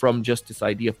came from just this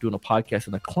idea of doing a podcast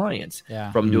and the clients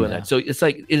from doing that. So it's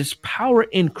like, it is power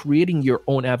in creating your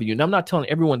own avenue. And I'm not telling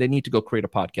everyone they need to go create a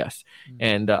podcast.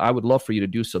 And I would love for you to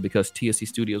do so, because TSC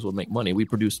Studios will make money. We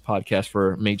produce podcasts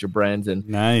for major brands, and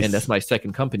that's my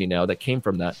second company now that came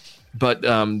from that. But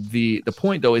the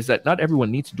point, though, is that not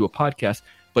everyone needs to do a podcast.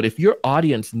 But if your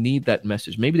audience need that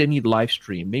message, maybe they need live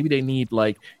stream, maybe they need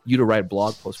like you to write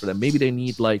blog posts for them, maybe they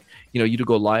need like, you to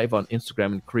go live on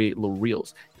Instagram and create little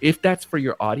reels. If that's for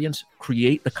your audience,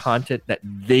 create the content that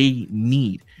they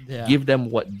need. Give them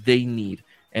what they need.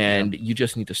 And you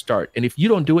just need to start. And if you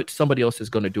don't do it, somebody else is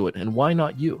going to do it. And why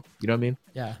not you? You know what I mean?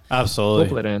 Yeah, absolutely.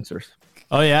 Hopefully that answers.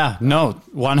 Oh, yeah. No,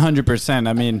 100%.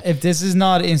 I mean, if this is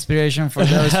not inspiration for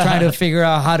those trying to figure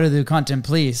out how to do content,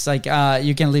 please, like,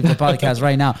 you can leave the podcast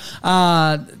right now.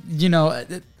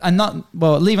 I'm not,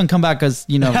 leave and come back, because,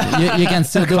 you can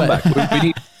still do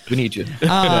it. We need you.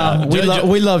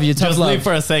 We love you. Tough just love. leave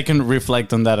for a second,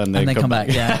 reflect on that, and then come back.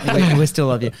 Yeah, we still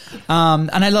love you. And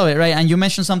I love it, right? And you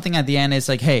mentioned something at the end. It's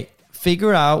like, hey,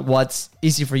 figure out what's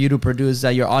easy for you to produce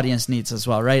that your audience needs as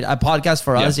well, right? A podcast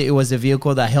for us, it was a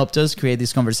vehicle that helped us create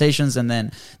these conversations, and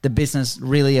then the business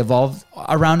really evolved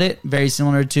around it, very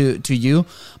similar to you.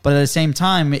 But at the same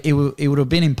time, it would have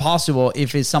been impossible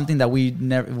if it's something that we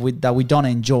don't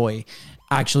enjoy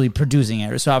actually producing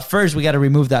it. So at first we got to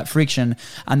remove that friction,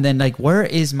 and then like, where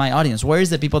is my audience? Where is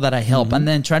the people that I help? And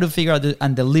then try to figure out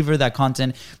and deliver that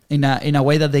content in a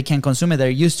way that they can consume it, they're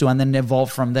used to, and then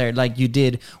evolve from there, like you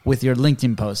did with your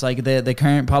LinkedIn post, like the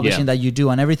current publishing that you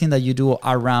do and everything that you do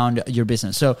around your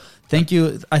business. So thank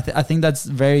you. I think that's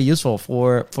very useful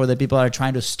for the people that are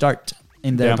trying to start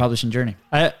in their publishing journey.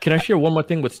 Can I share one more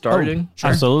thing with starting? Sure.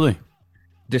 Absolutely.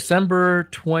 December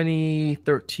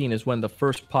 2013 is when the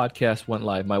first podcast went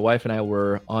live. My wife and I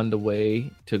were on the way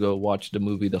to go watch the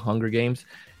movie The Hunger Games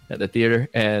at the theater,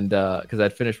 and because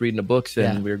I'd finished reading the books,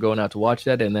 and we were going out to watch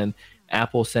that, and then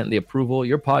Apple sent the approval.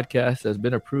 Your podcast has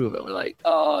been approved. And we're like,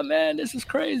 oh man, this is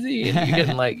crazy. And you're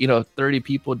getting like 30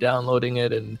 people downloading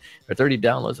it, or 30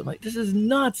 downloads. I'm like, this is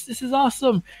nuts. This is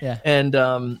awesome. Yeah.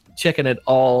 And checking it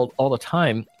all the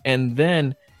time. And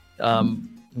then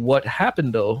what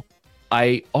happened though,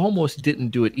 I almost didn't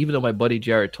do it, even though my buddy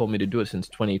Jared told me to do it since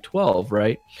 2012,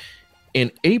 right?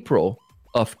 In April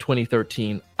of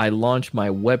 2013, I launched my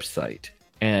website,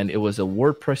 and it was a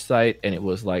WordPress site, and it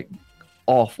was like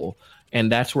awful.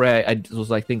 And that's where I was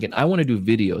like thinking, I want to do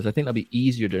videos. I think that'll be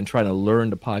easier than trying to learn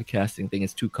the podcasting thing.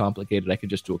 It's too complicated. I could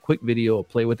just do a quick video,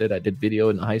 play with it. I did video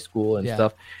in high school and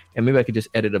stuff. And maybe I could just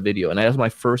edit a video. And that was my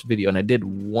first video. And I did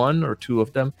one or two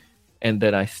of them, and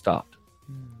then I stopped.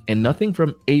 And nothing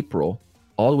from April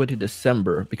all the way to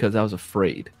December, because I was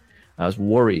afraid. I was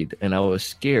worried, and I was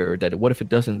scared that what if it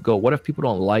doesn't go? What if people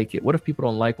don't like it? What if people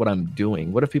don't like what I'm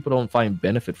doing? What if people don't find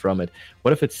benefit from it?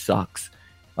 What if it sucks?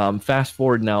 Fast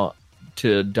forward now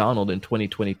to Donald in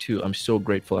 2022. I'm so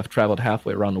grateful. I've traveled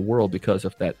halfway around the world because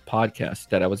of that podcast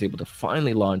that I was able to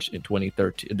finally launch in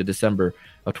 2013, the December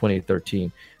of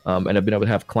 2013. And I've been able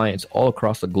to have clients all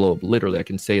across the globe. Literally, I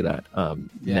can say that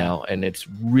now. And it's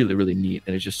really, really neat.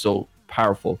 And it's just so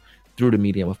powerful through the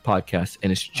medium of podcasts.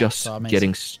 And it's just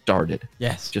getting started.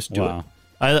 Yes. Just do it.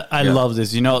 I love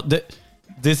this.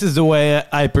 This is the way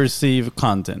I perceive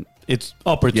content. It's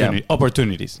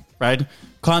opportunities, right?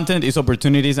 content is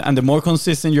opportunities, and the more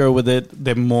consistent you're with it,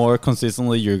 the more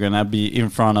consistently you're gonna be in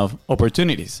front of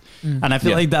opportunities. And I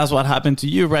feel like that's what happened to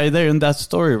you right there in that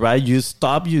story, right? You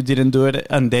stopped, you didn't do it,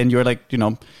 and then you're like,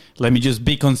 let me just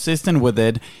be consistent with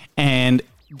it. And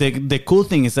the cool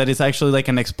thing is that it's actually like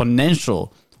an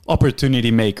exponential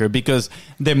opportunity maker, because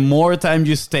the more time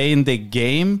you stay in the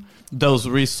game, those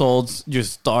results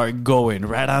just start going,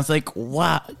 right? I was like,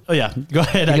 wow. Oh yeah, go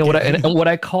ahead. What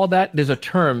I call that, there's a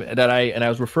term that I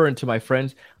was referring to my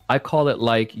friends. I call it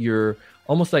like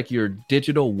almost like your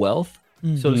digital wealth,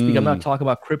 so to speak. I'm not talking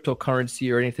about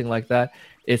cryptocurrency or anything like that.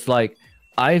 It's like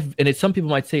some people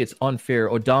might say it's unfair.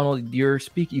 O'Donnell,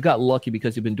 you got lucky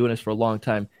because you've been doing this for a long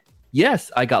time.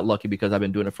 Yes, I got lucky because I've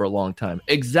been doing it for a long time.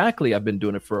 Exactly, I've been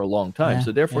doing it for a long time. Yeah,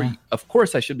 so therefore, of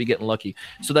course, I should be getting lucky.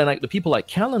 So then, like the people like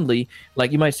Calendly,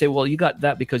 like you might say, well, you got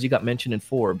that because you got mentioned in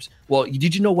Forbes. Well,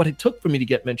 did you know what it took for me to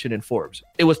get mentioned in Forbes?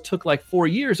 It took like 4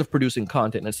 years of producing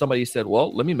content. And somebody said,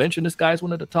 well, let me mention this guy as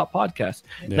one of the top podcasts.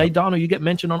 Yeah. Now, Donald, you get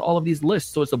mentioned on all of these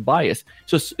lists, so it's a bias.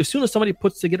 So as soon as somebody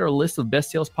puts together a list of best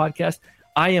sales podcasts,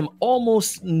 I'm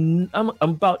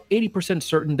about 80%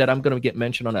 certain that I'm going to get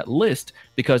mentioned on that list,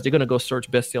 because they're going to go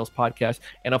search best sales podcast.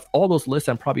 And of all those lists,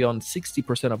 I'm probably on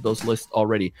 60% of those lists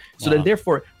already. So then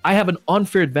therefore I have an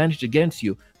unfair advantage against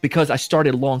you because I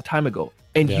started a long time ago.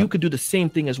 And you could do the same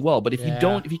thing as well. But if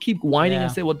you keep whining and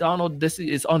say, well, Donald, this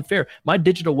is unfair. My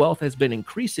digital wealth has been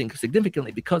increasing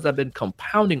significantly because I've been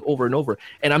compounding over and over,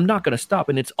 and I'm not going to stop.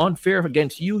 And it's unfair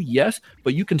against you, yes,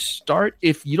 but you can start.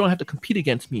 If you don't have to compete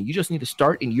against me, you just need to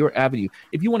start in your avenue.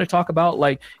 If you want to talk about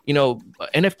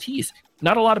NFTs,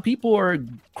 not a lot of people are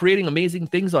creating amazing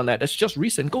things on that. That's just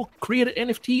recent. Go create an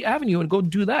NFT avenue and go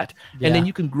do that. Yeah. And then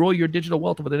you can grow your digital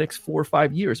wealth over the next 4 or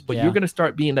 5 years. But you're going to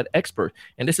start being that expert.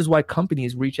 And this is why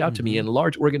companies reach out to me, and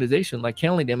large organizations like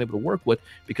Calendly I'm able to work with,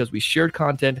 because we shared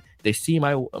content. They see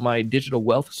my digital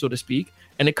wealth, so to speak,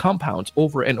 and it compounds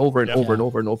over and over and over and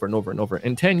over and over and over and over.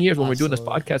 In 10 years, when we're doing this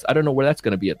podcast, I don't know where that's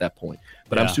going to be at that point.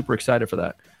 But I'm super excited for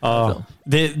that.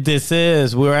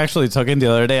 We were actually talking the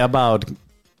other day about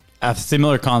a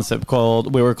similar concept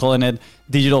we were calling it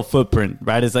digital footprint,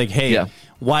 right? It's like, hey,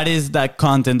 what is that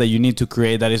content that you need to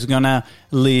create that is gonna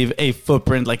leave a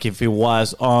footprint, like if it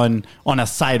was on a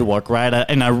sidewalk, right?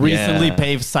 And a recently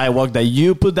paved sidewalk, that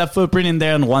you put that footprint in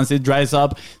there, and once it dries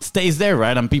up, stays there,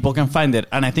 right? And people can find it.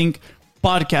 And I think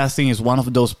podcasting is one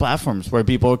of those platforms where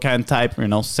people can type,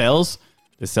 sales.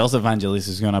 The sales evangelist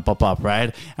is gonna pop up,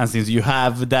 right? And since you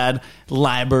have that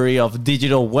library of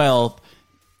digital wealth,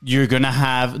 you're going to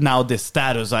have now the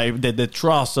status, the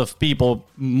trust of people,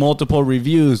 multiple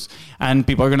reviews, and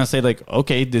people are going to say like,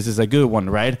 okay, this is a good one,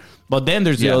 right? But then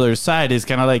there's the other side, is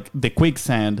kind of like the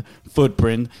quicksand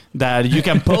footprint, that you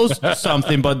can post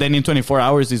something, but then in 24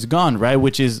 hours it's gone, right?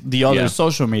 Which is the other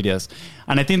social medias.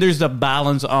 And I think there's a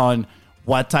balance on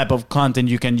what type of content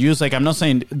you can use. Like, I'm not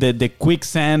saying that the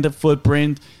quicksand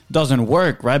footprint doesn't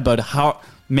work, right? But how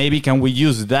maybe can we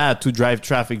use that to drive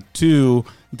traffic to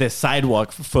the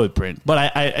sidewalk footprint?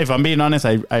 But I if I'm being honest,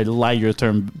 I like your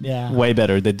term way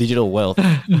better, the digital wealth.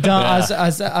 We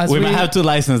might have to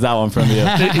license that one from you.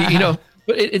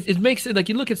 But it makes it like,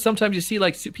 you look at, sometimes you see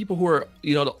like people who are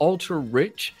the ultra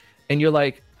rich, and you're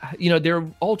like, they're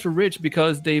ultra rich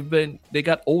because they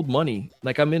got old money.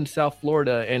 Like, I'm in South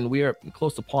Florida, and we are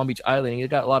close to Palm Beach Island, and you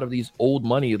got a lot of these old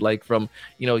money, like from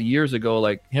years ago,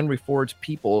 like Henry Ford's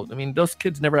people. I mean, those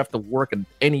kids never have to work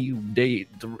any day.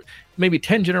 Maybe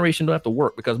 10 generations don't have to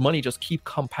work, because money just keep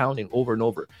compounding over and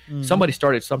over. Somebody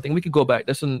started something. We could go back.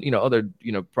 There's some other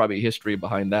probably history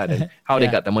behind that, and how they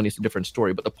got the money is a different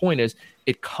story. But the point is,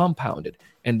 it compounded.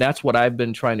 And that's what I've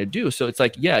been trying to do. So it's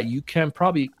like, you can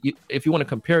probably, if you want to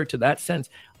compare it to that sense,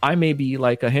 I may be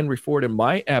like a Henry Ford in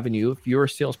my avenue. If you're a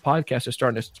sales podcaster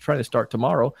trying to start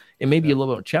tomorrow, it may be a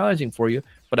little bit challenging for you,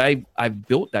 but I've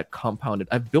built that compounded.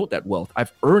 I've built that wealth.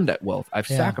 I've earned that wealth. I've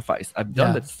sacrificed. I've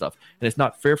done that stuff. And it's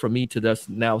not fair for me to just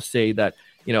now say that,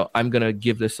 I'm going to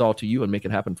give this all to you and make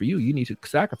it happen for you. You need to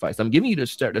sacrifice. I'm giving you the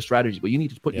strategy, but you need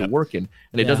to put your work in.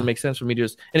 And it doesn't make sense for me to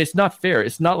just, and it's not fair.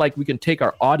 It's not like we can take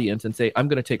our audience and say, I'm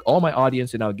going to take all my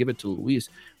audience and I'll give it to Luis.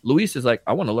 Luis is like,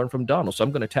 I want to learn from Donald. So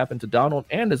I'm going to tap into Donald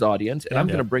and his audience, and I'm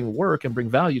going to bring work and bring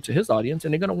value to his audience.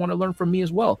 And they're going to want to learn from me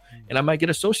as well. And I might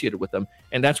get associated with them.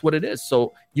 And that's what it is.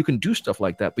 So you can do stuff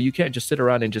like that, but you can't just sit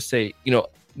around and just say,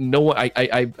 no,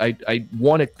 I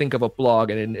want to think of a blog,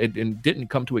 and it didn't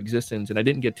come to existence, and I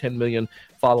didn't get 10 million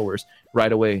followers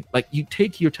right away. Like, it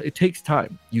takes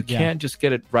time. You can't just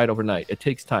get it right overnight. It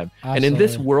takes time. Absolutely. And in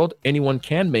this world, anyone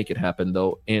can make it happen,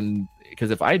 though. And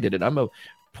because if I did it,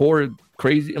 poor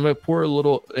crazy, I'm a poor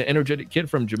little energetic kid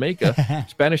from Jamaica,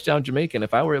 Spanish Town, Jamaica. And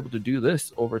if I were able to do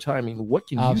this over time, I mean, what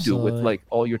can you do with like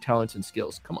all your talents and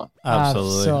skills? Come on.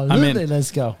 Absolutely. I mean, let's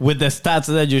go. With the stats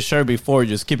that you shared before,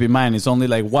 just keep in mind, it's only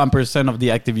like 1% of the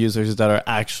active users that are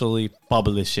actually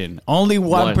publishing. Only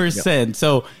 1%. Yep.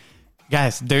 So,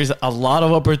 guys, there's a lot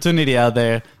of opportunity out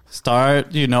there.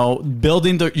 Start,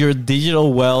 building your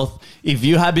digital wealth. If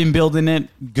you have been building it,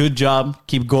 good job.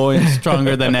 Keep going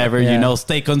stronger than ever.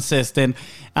 Stay consistent.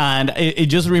 And it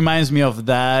just reminds me of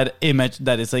that image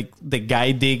that is like the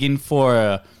guy digging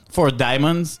for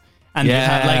diamonds. And you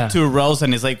have like two rows,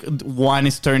 and it's like one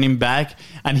is turning back,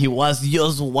 and he was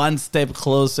just one step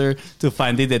closer to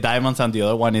finding the diamonds, and the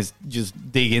other one is just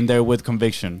digging there with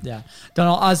conviction. Yeah,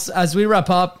 Donald. As we wrap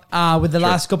up with the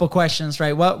last couple questions,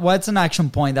 right? What's an action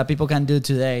point that people can do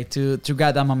today to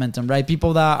get that momentum, right?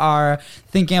 People that are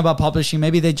thinking about publishing,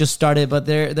 maybe they just started, but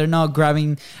they're not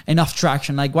grabbing enough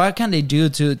traction. Like, what can they do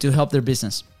to help their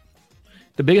business?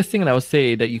 The biggest thing that I would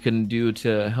say that you can do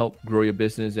to help grow your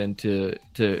business and to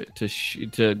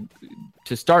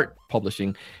start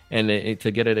publishing and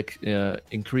to get it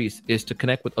increase is to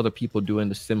connect with other people doing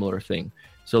the similar thing.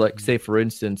 So like say for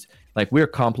instance, like we're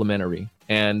complementary,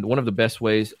 and one of the best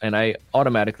ways, and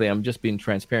I'm just being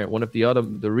transparent. One of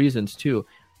the reasons too,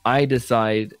 I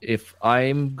decide if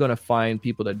I'm going to find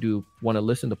people that do want to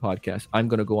listen to podcasts, I'm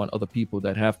going to go on other people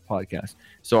that have podcasts.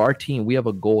 So our team, we have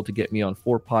a goal to get me on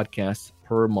 4 podcasts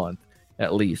per month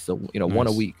at least. So, nice. One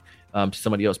a week to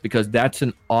somebody else, because that's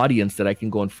an audience that I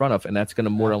can go in front of, and that's going to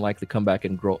more than likely come back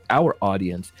and grow our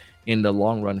audience in the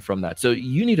long run from that. So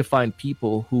you need to find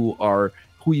people who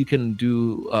you can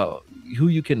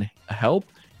help,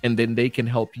 and then they can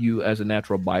help you as a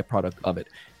natural byproduct of it.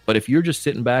 But if you're just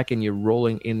sitting back and you're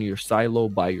rolling in your silo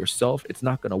by yourself, it's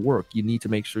not going to work. You need to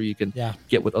make sure you can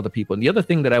get with other people. And the other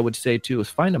thing that I would say too is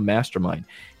find a mastermind.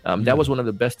 That was one of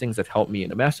the best things that helped me.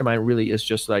 And a mastermind really is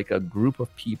just like a group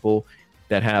of people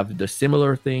that have the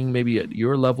similar thing, maybe at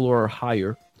your level or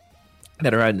higher,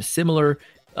 that are in a similar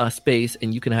space,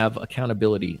 and you can have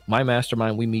accountability. My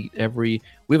mastermind, we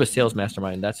have a sales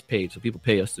mastermind that's paid, so people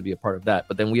pay us to be a part of that.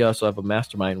 But then we also have a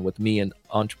mastermind with me and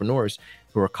entrepreneurs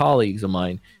who are colleagues of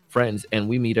mine, friends, and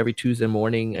we meet every Tuesday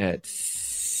morning at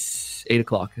 8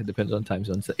 o'clock. It depends on time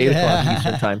zones. So 8 o'clock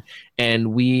Eastern time,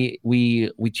 and we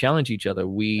challenge each other.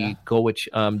 We go with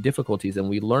difficulties, and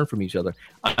we learn from each other.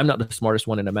 I'm not the smartest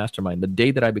one in a mastermind. The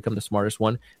day that I become the smartest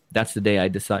one, that's the day I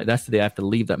decide. That's the day I have to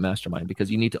leave that mastermind, because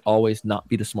you need to always not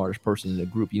be the smartest person in the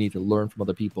group. You need to learn from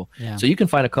other people. Yeah. So you can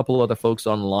find a couple of other folks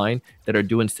online that are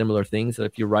doing similar things.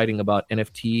 If you're writing about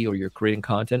NFT or you're creating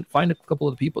content, find a couple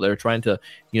of people that are trying to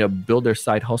build their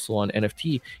side hustle on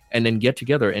NFT, and then get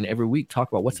together and every week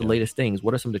talk about what's the latest things.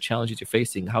 What are some of the challenges you're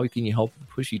facing? How can you help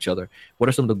push each other? What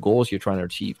are some of the goals you're trying to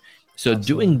achieve? So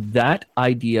doing that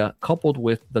idea coupled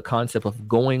with the concept of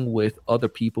going with other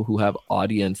people who have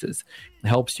audiences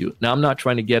helps you. Now, I'm not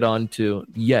trying to get on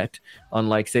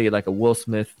like say like a Will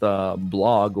Smith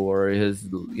blog or his,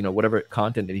 whatever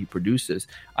content that he produces.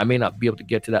 I may not be able to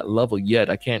get to that level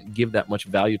yet. I can't give that much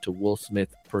value to Will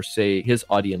Smith per se, his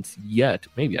audience yet.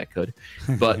 Maybe I could,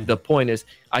 but the point is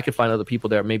I could find other people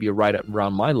that are maybe right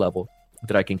around my level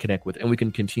that I can connect with, and we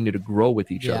can continue to grow with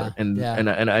each other. And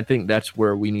I think that's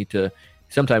where we need to.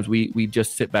 Sometimes we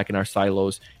just sit back in our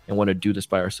silos and want to do this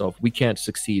by ourselves. We can't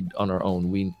succeed on our own.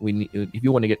 We need, if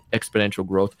you want to get exponential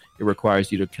growth, it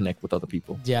requires you to connect with other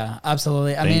people. Yeah,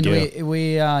 absolutely.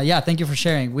 Thank you for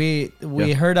sharing. We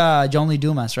heard John Lee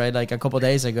Dumas, right, like a couple of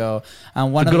days ago,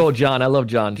 and one good old John. I love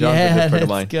John. John's a good friend of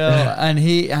mine. Go. and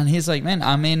he's like, man,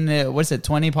 I'm in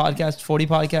 20 podcasts, 40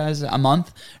 podcasts a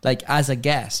month, like as a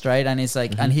guest, right? And it's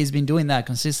like, and he's been doing that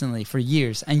consistently for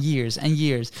years and years and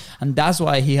years, and that's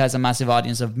why he has a massive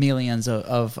audience of millions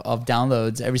of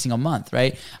downloads every single month,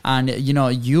 right? And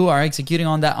you are executing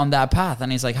on that path,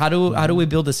 and it's like, how do we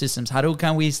build the systems?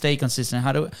 Can we stay consistent?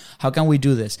 How can we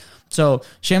do this? So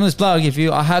shameless plug, if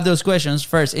you have those questions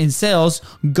first in sales,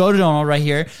 go to Donald right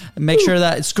here, make sure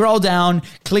that scroll down,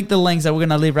 click the links that we're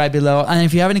gonna leave right below. And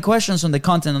if you have any questions on the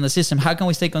content, on the system, how can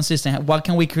we stay consistent? What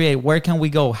can we create? Where can we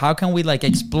go? How can we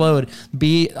explode,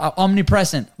 be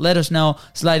omnipresent? Let us know.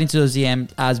 Slide into those DM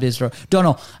as Bistro.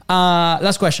 Donald,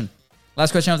 last question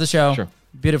of the show. Sure.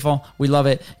 Beautiful. We love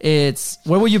it. It's,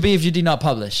 where would you be if you did not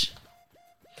publish?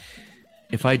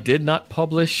 If I did not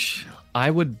publish,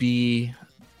 I would be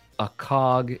a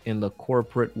cog in the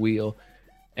corporate wheel,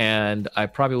 and I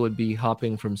probably would be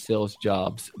hopping from sales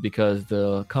jobs, because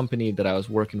the company that I was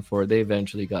working for, they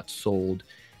eventually got sold,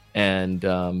 and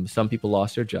some people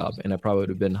lost their job, and I probably would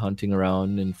have been hunting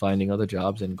around and finding other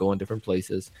jobs and going different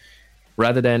places,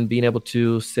 rather than being able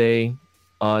to say,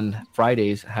 on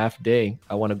Fridays, half day,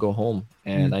 I want to go home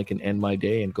and I can end my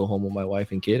day and go home with my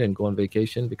wife and kid and go on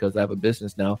vacation because I have a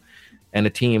business now and a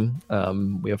team.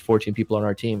 We have 14 people on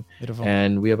our team. Beautiful.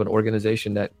 And we have an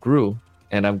organization that grew,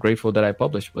 and I'm grateful that I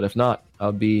published. But if not,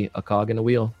 I'll be a cog in a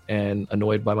wheel and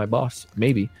annoyed by my boss,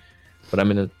 maybe. But I'm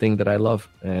in a thing that I love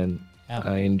and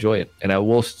I enjoy it. And I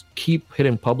will keep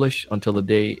hitting publish until the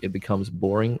day it becomes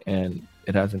boring, and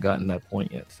it hasn't gotten that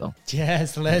point yet. So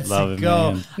yes, let's Love it,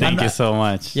 go. man. Thank you so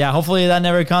much. Yeah, hopefully that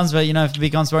never comes. But if it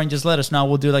becomes boring, just let us know.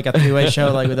 We'll do like a 3-way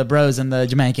show, like with the bros and the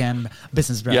Jamaican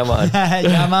business bro. Yeah, man.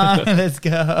 Yeah, man. Let's go.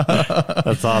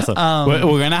 That's awesome.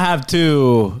 We're gonna have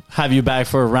to have you back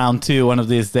for round 2 one of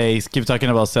these days. Keep talking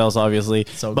about sales, obviously.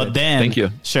 So but good. then Thank you.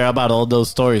 Share about all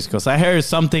those stories, because I heard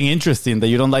something interesting that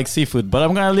you don't like seafood, but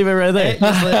I'm gonna leave it right there.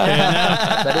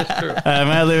 that is true. I'm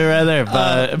gonna leave it right there.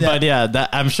 But yeah,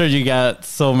 I'm sure you got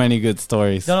so many good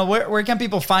stories. Dono, where can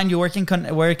people find you? Where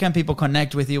can people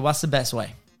connect with you? What's the best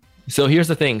way? So here's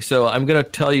the thing. So I'm going to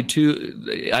tell you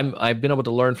too, I've been able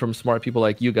to learn from smart people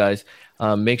like you guys.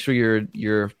 Make sure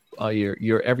you're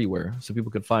everywhere so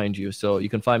people can find you. So you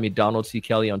can find me, Donald C.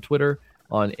 Kelly, on Twitter,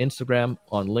 on Instagram,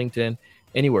 on LinkedIn,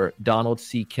 anywhere, Donald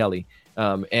C. Kelly.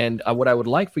 And what I would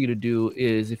like for you to do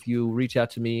is, if you reach out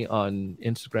to me on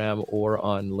Instagram or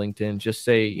on LinkedIn, just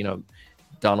say,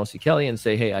 Donald C. Kelly, and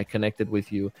say, hey, I connected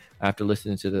with you after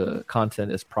listening to the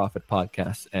Content is Profit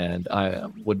podcast, and I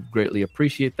would greatly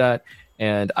appreciate that,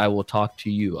 and I will talk to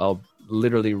you. I'll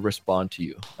literally respond to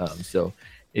you. So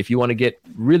if you want to get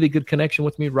really good connection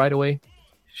with me right away,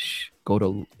 go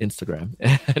to Instagram.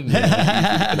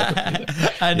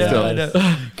 I know.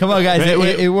 Come on, guys.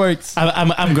 It works.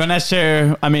 I'm gonna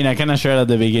share. I mean, I cannot share it at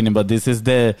the beginning, but this is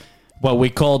what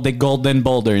we call the golden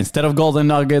boulder. Instead of golden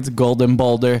nuggets, golden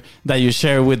boulder that you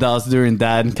share with us during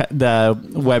the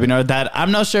webinar. That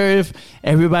I'm not sure if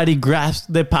everybody grasps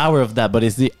the power of that, but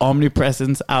it's the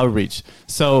omnipresence outreach.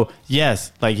 So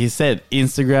yes, like he said,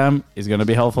 Instagram is going to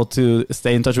be helpful to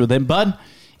stay in touch with them. But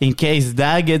in case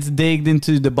that gets digged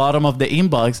into the bottom of the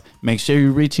inbox, make sure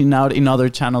you're reaching out in other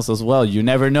channels as well. You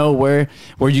never know where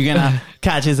you're going to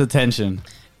catch his attention.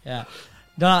 Yeah.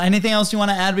 Donald, anything else you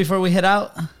want to add before we head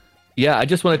out? Yeah, I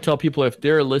just want to tell people, if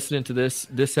they're listening to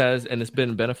this has, and it's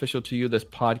been beneficial to you, this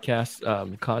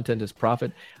podcast, Content is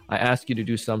Profit, I ask you to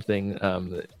do something.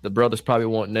 The brothers probably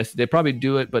won't necessarily, they probably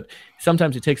do it, but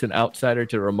sometimes it takes an outsider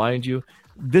to remind you.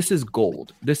 This is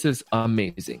gold. This is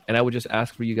amazing. And I would just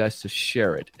ask for you guys to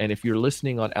share it. And if you're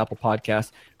listening on Apple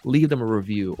Podcasts, leave them a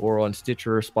review, or on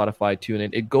Stitcher, Spotify, TuneIn.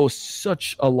 It goes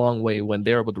such a long way when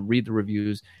they're able to read the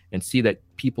reviews and see that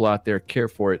people out there care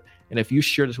for it. And if you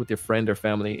share this with your friend or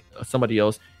family, somebody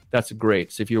else, that's great.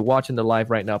 So if you're watching the live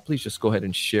right now, please just go ahead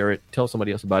and share it. Tell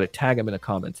somebody else about it. Tag them in the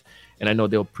comments. And I know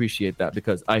they'll appreciate that,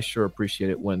 because I sure appreciate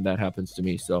it when that happens to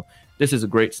me. So this is a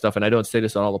great stuff. And I don't say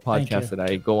this on all the podcasts that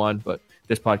I go on, but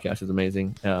this podcast is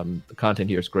amazing. The content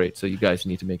here is great. So you guys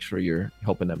need to make sure you're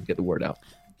helping them get the word out.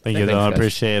 Thank you, I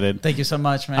appreciate it. Thank you so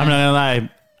much, man. I'm not gonna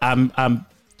lie. I'm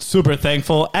super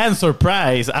thankful and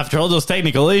surprised after all those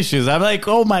technical issues. I'm like,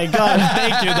 oh my God,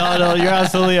 thank you, Donald. You're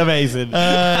absolutely amazing.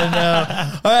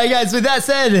 No. All right, guys, with that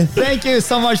said, thank you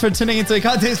so much for tuning into the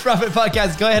Content is Profit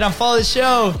podcast. Go ahead and follow the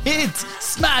show.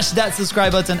 Smash that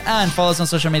subscribe button, and follow us on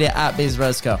social media at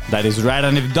BizRosco. That is right.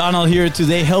 And if Donald here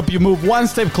today helped you move one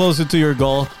step closer to your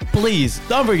goal, please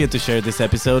don't forget to share this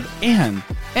episode and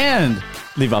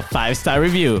leave a 5-star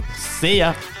review. See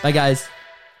ya. Bye, guys.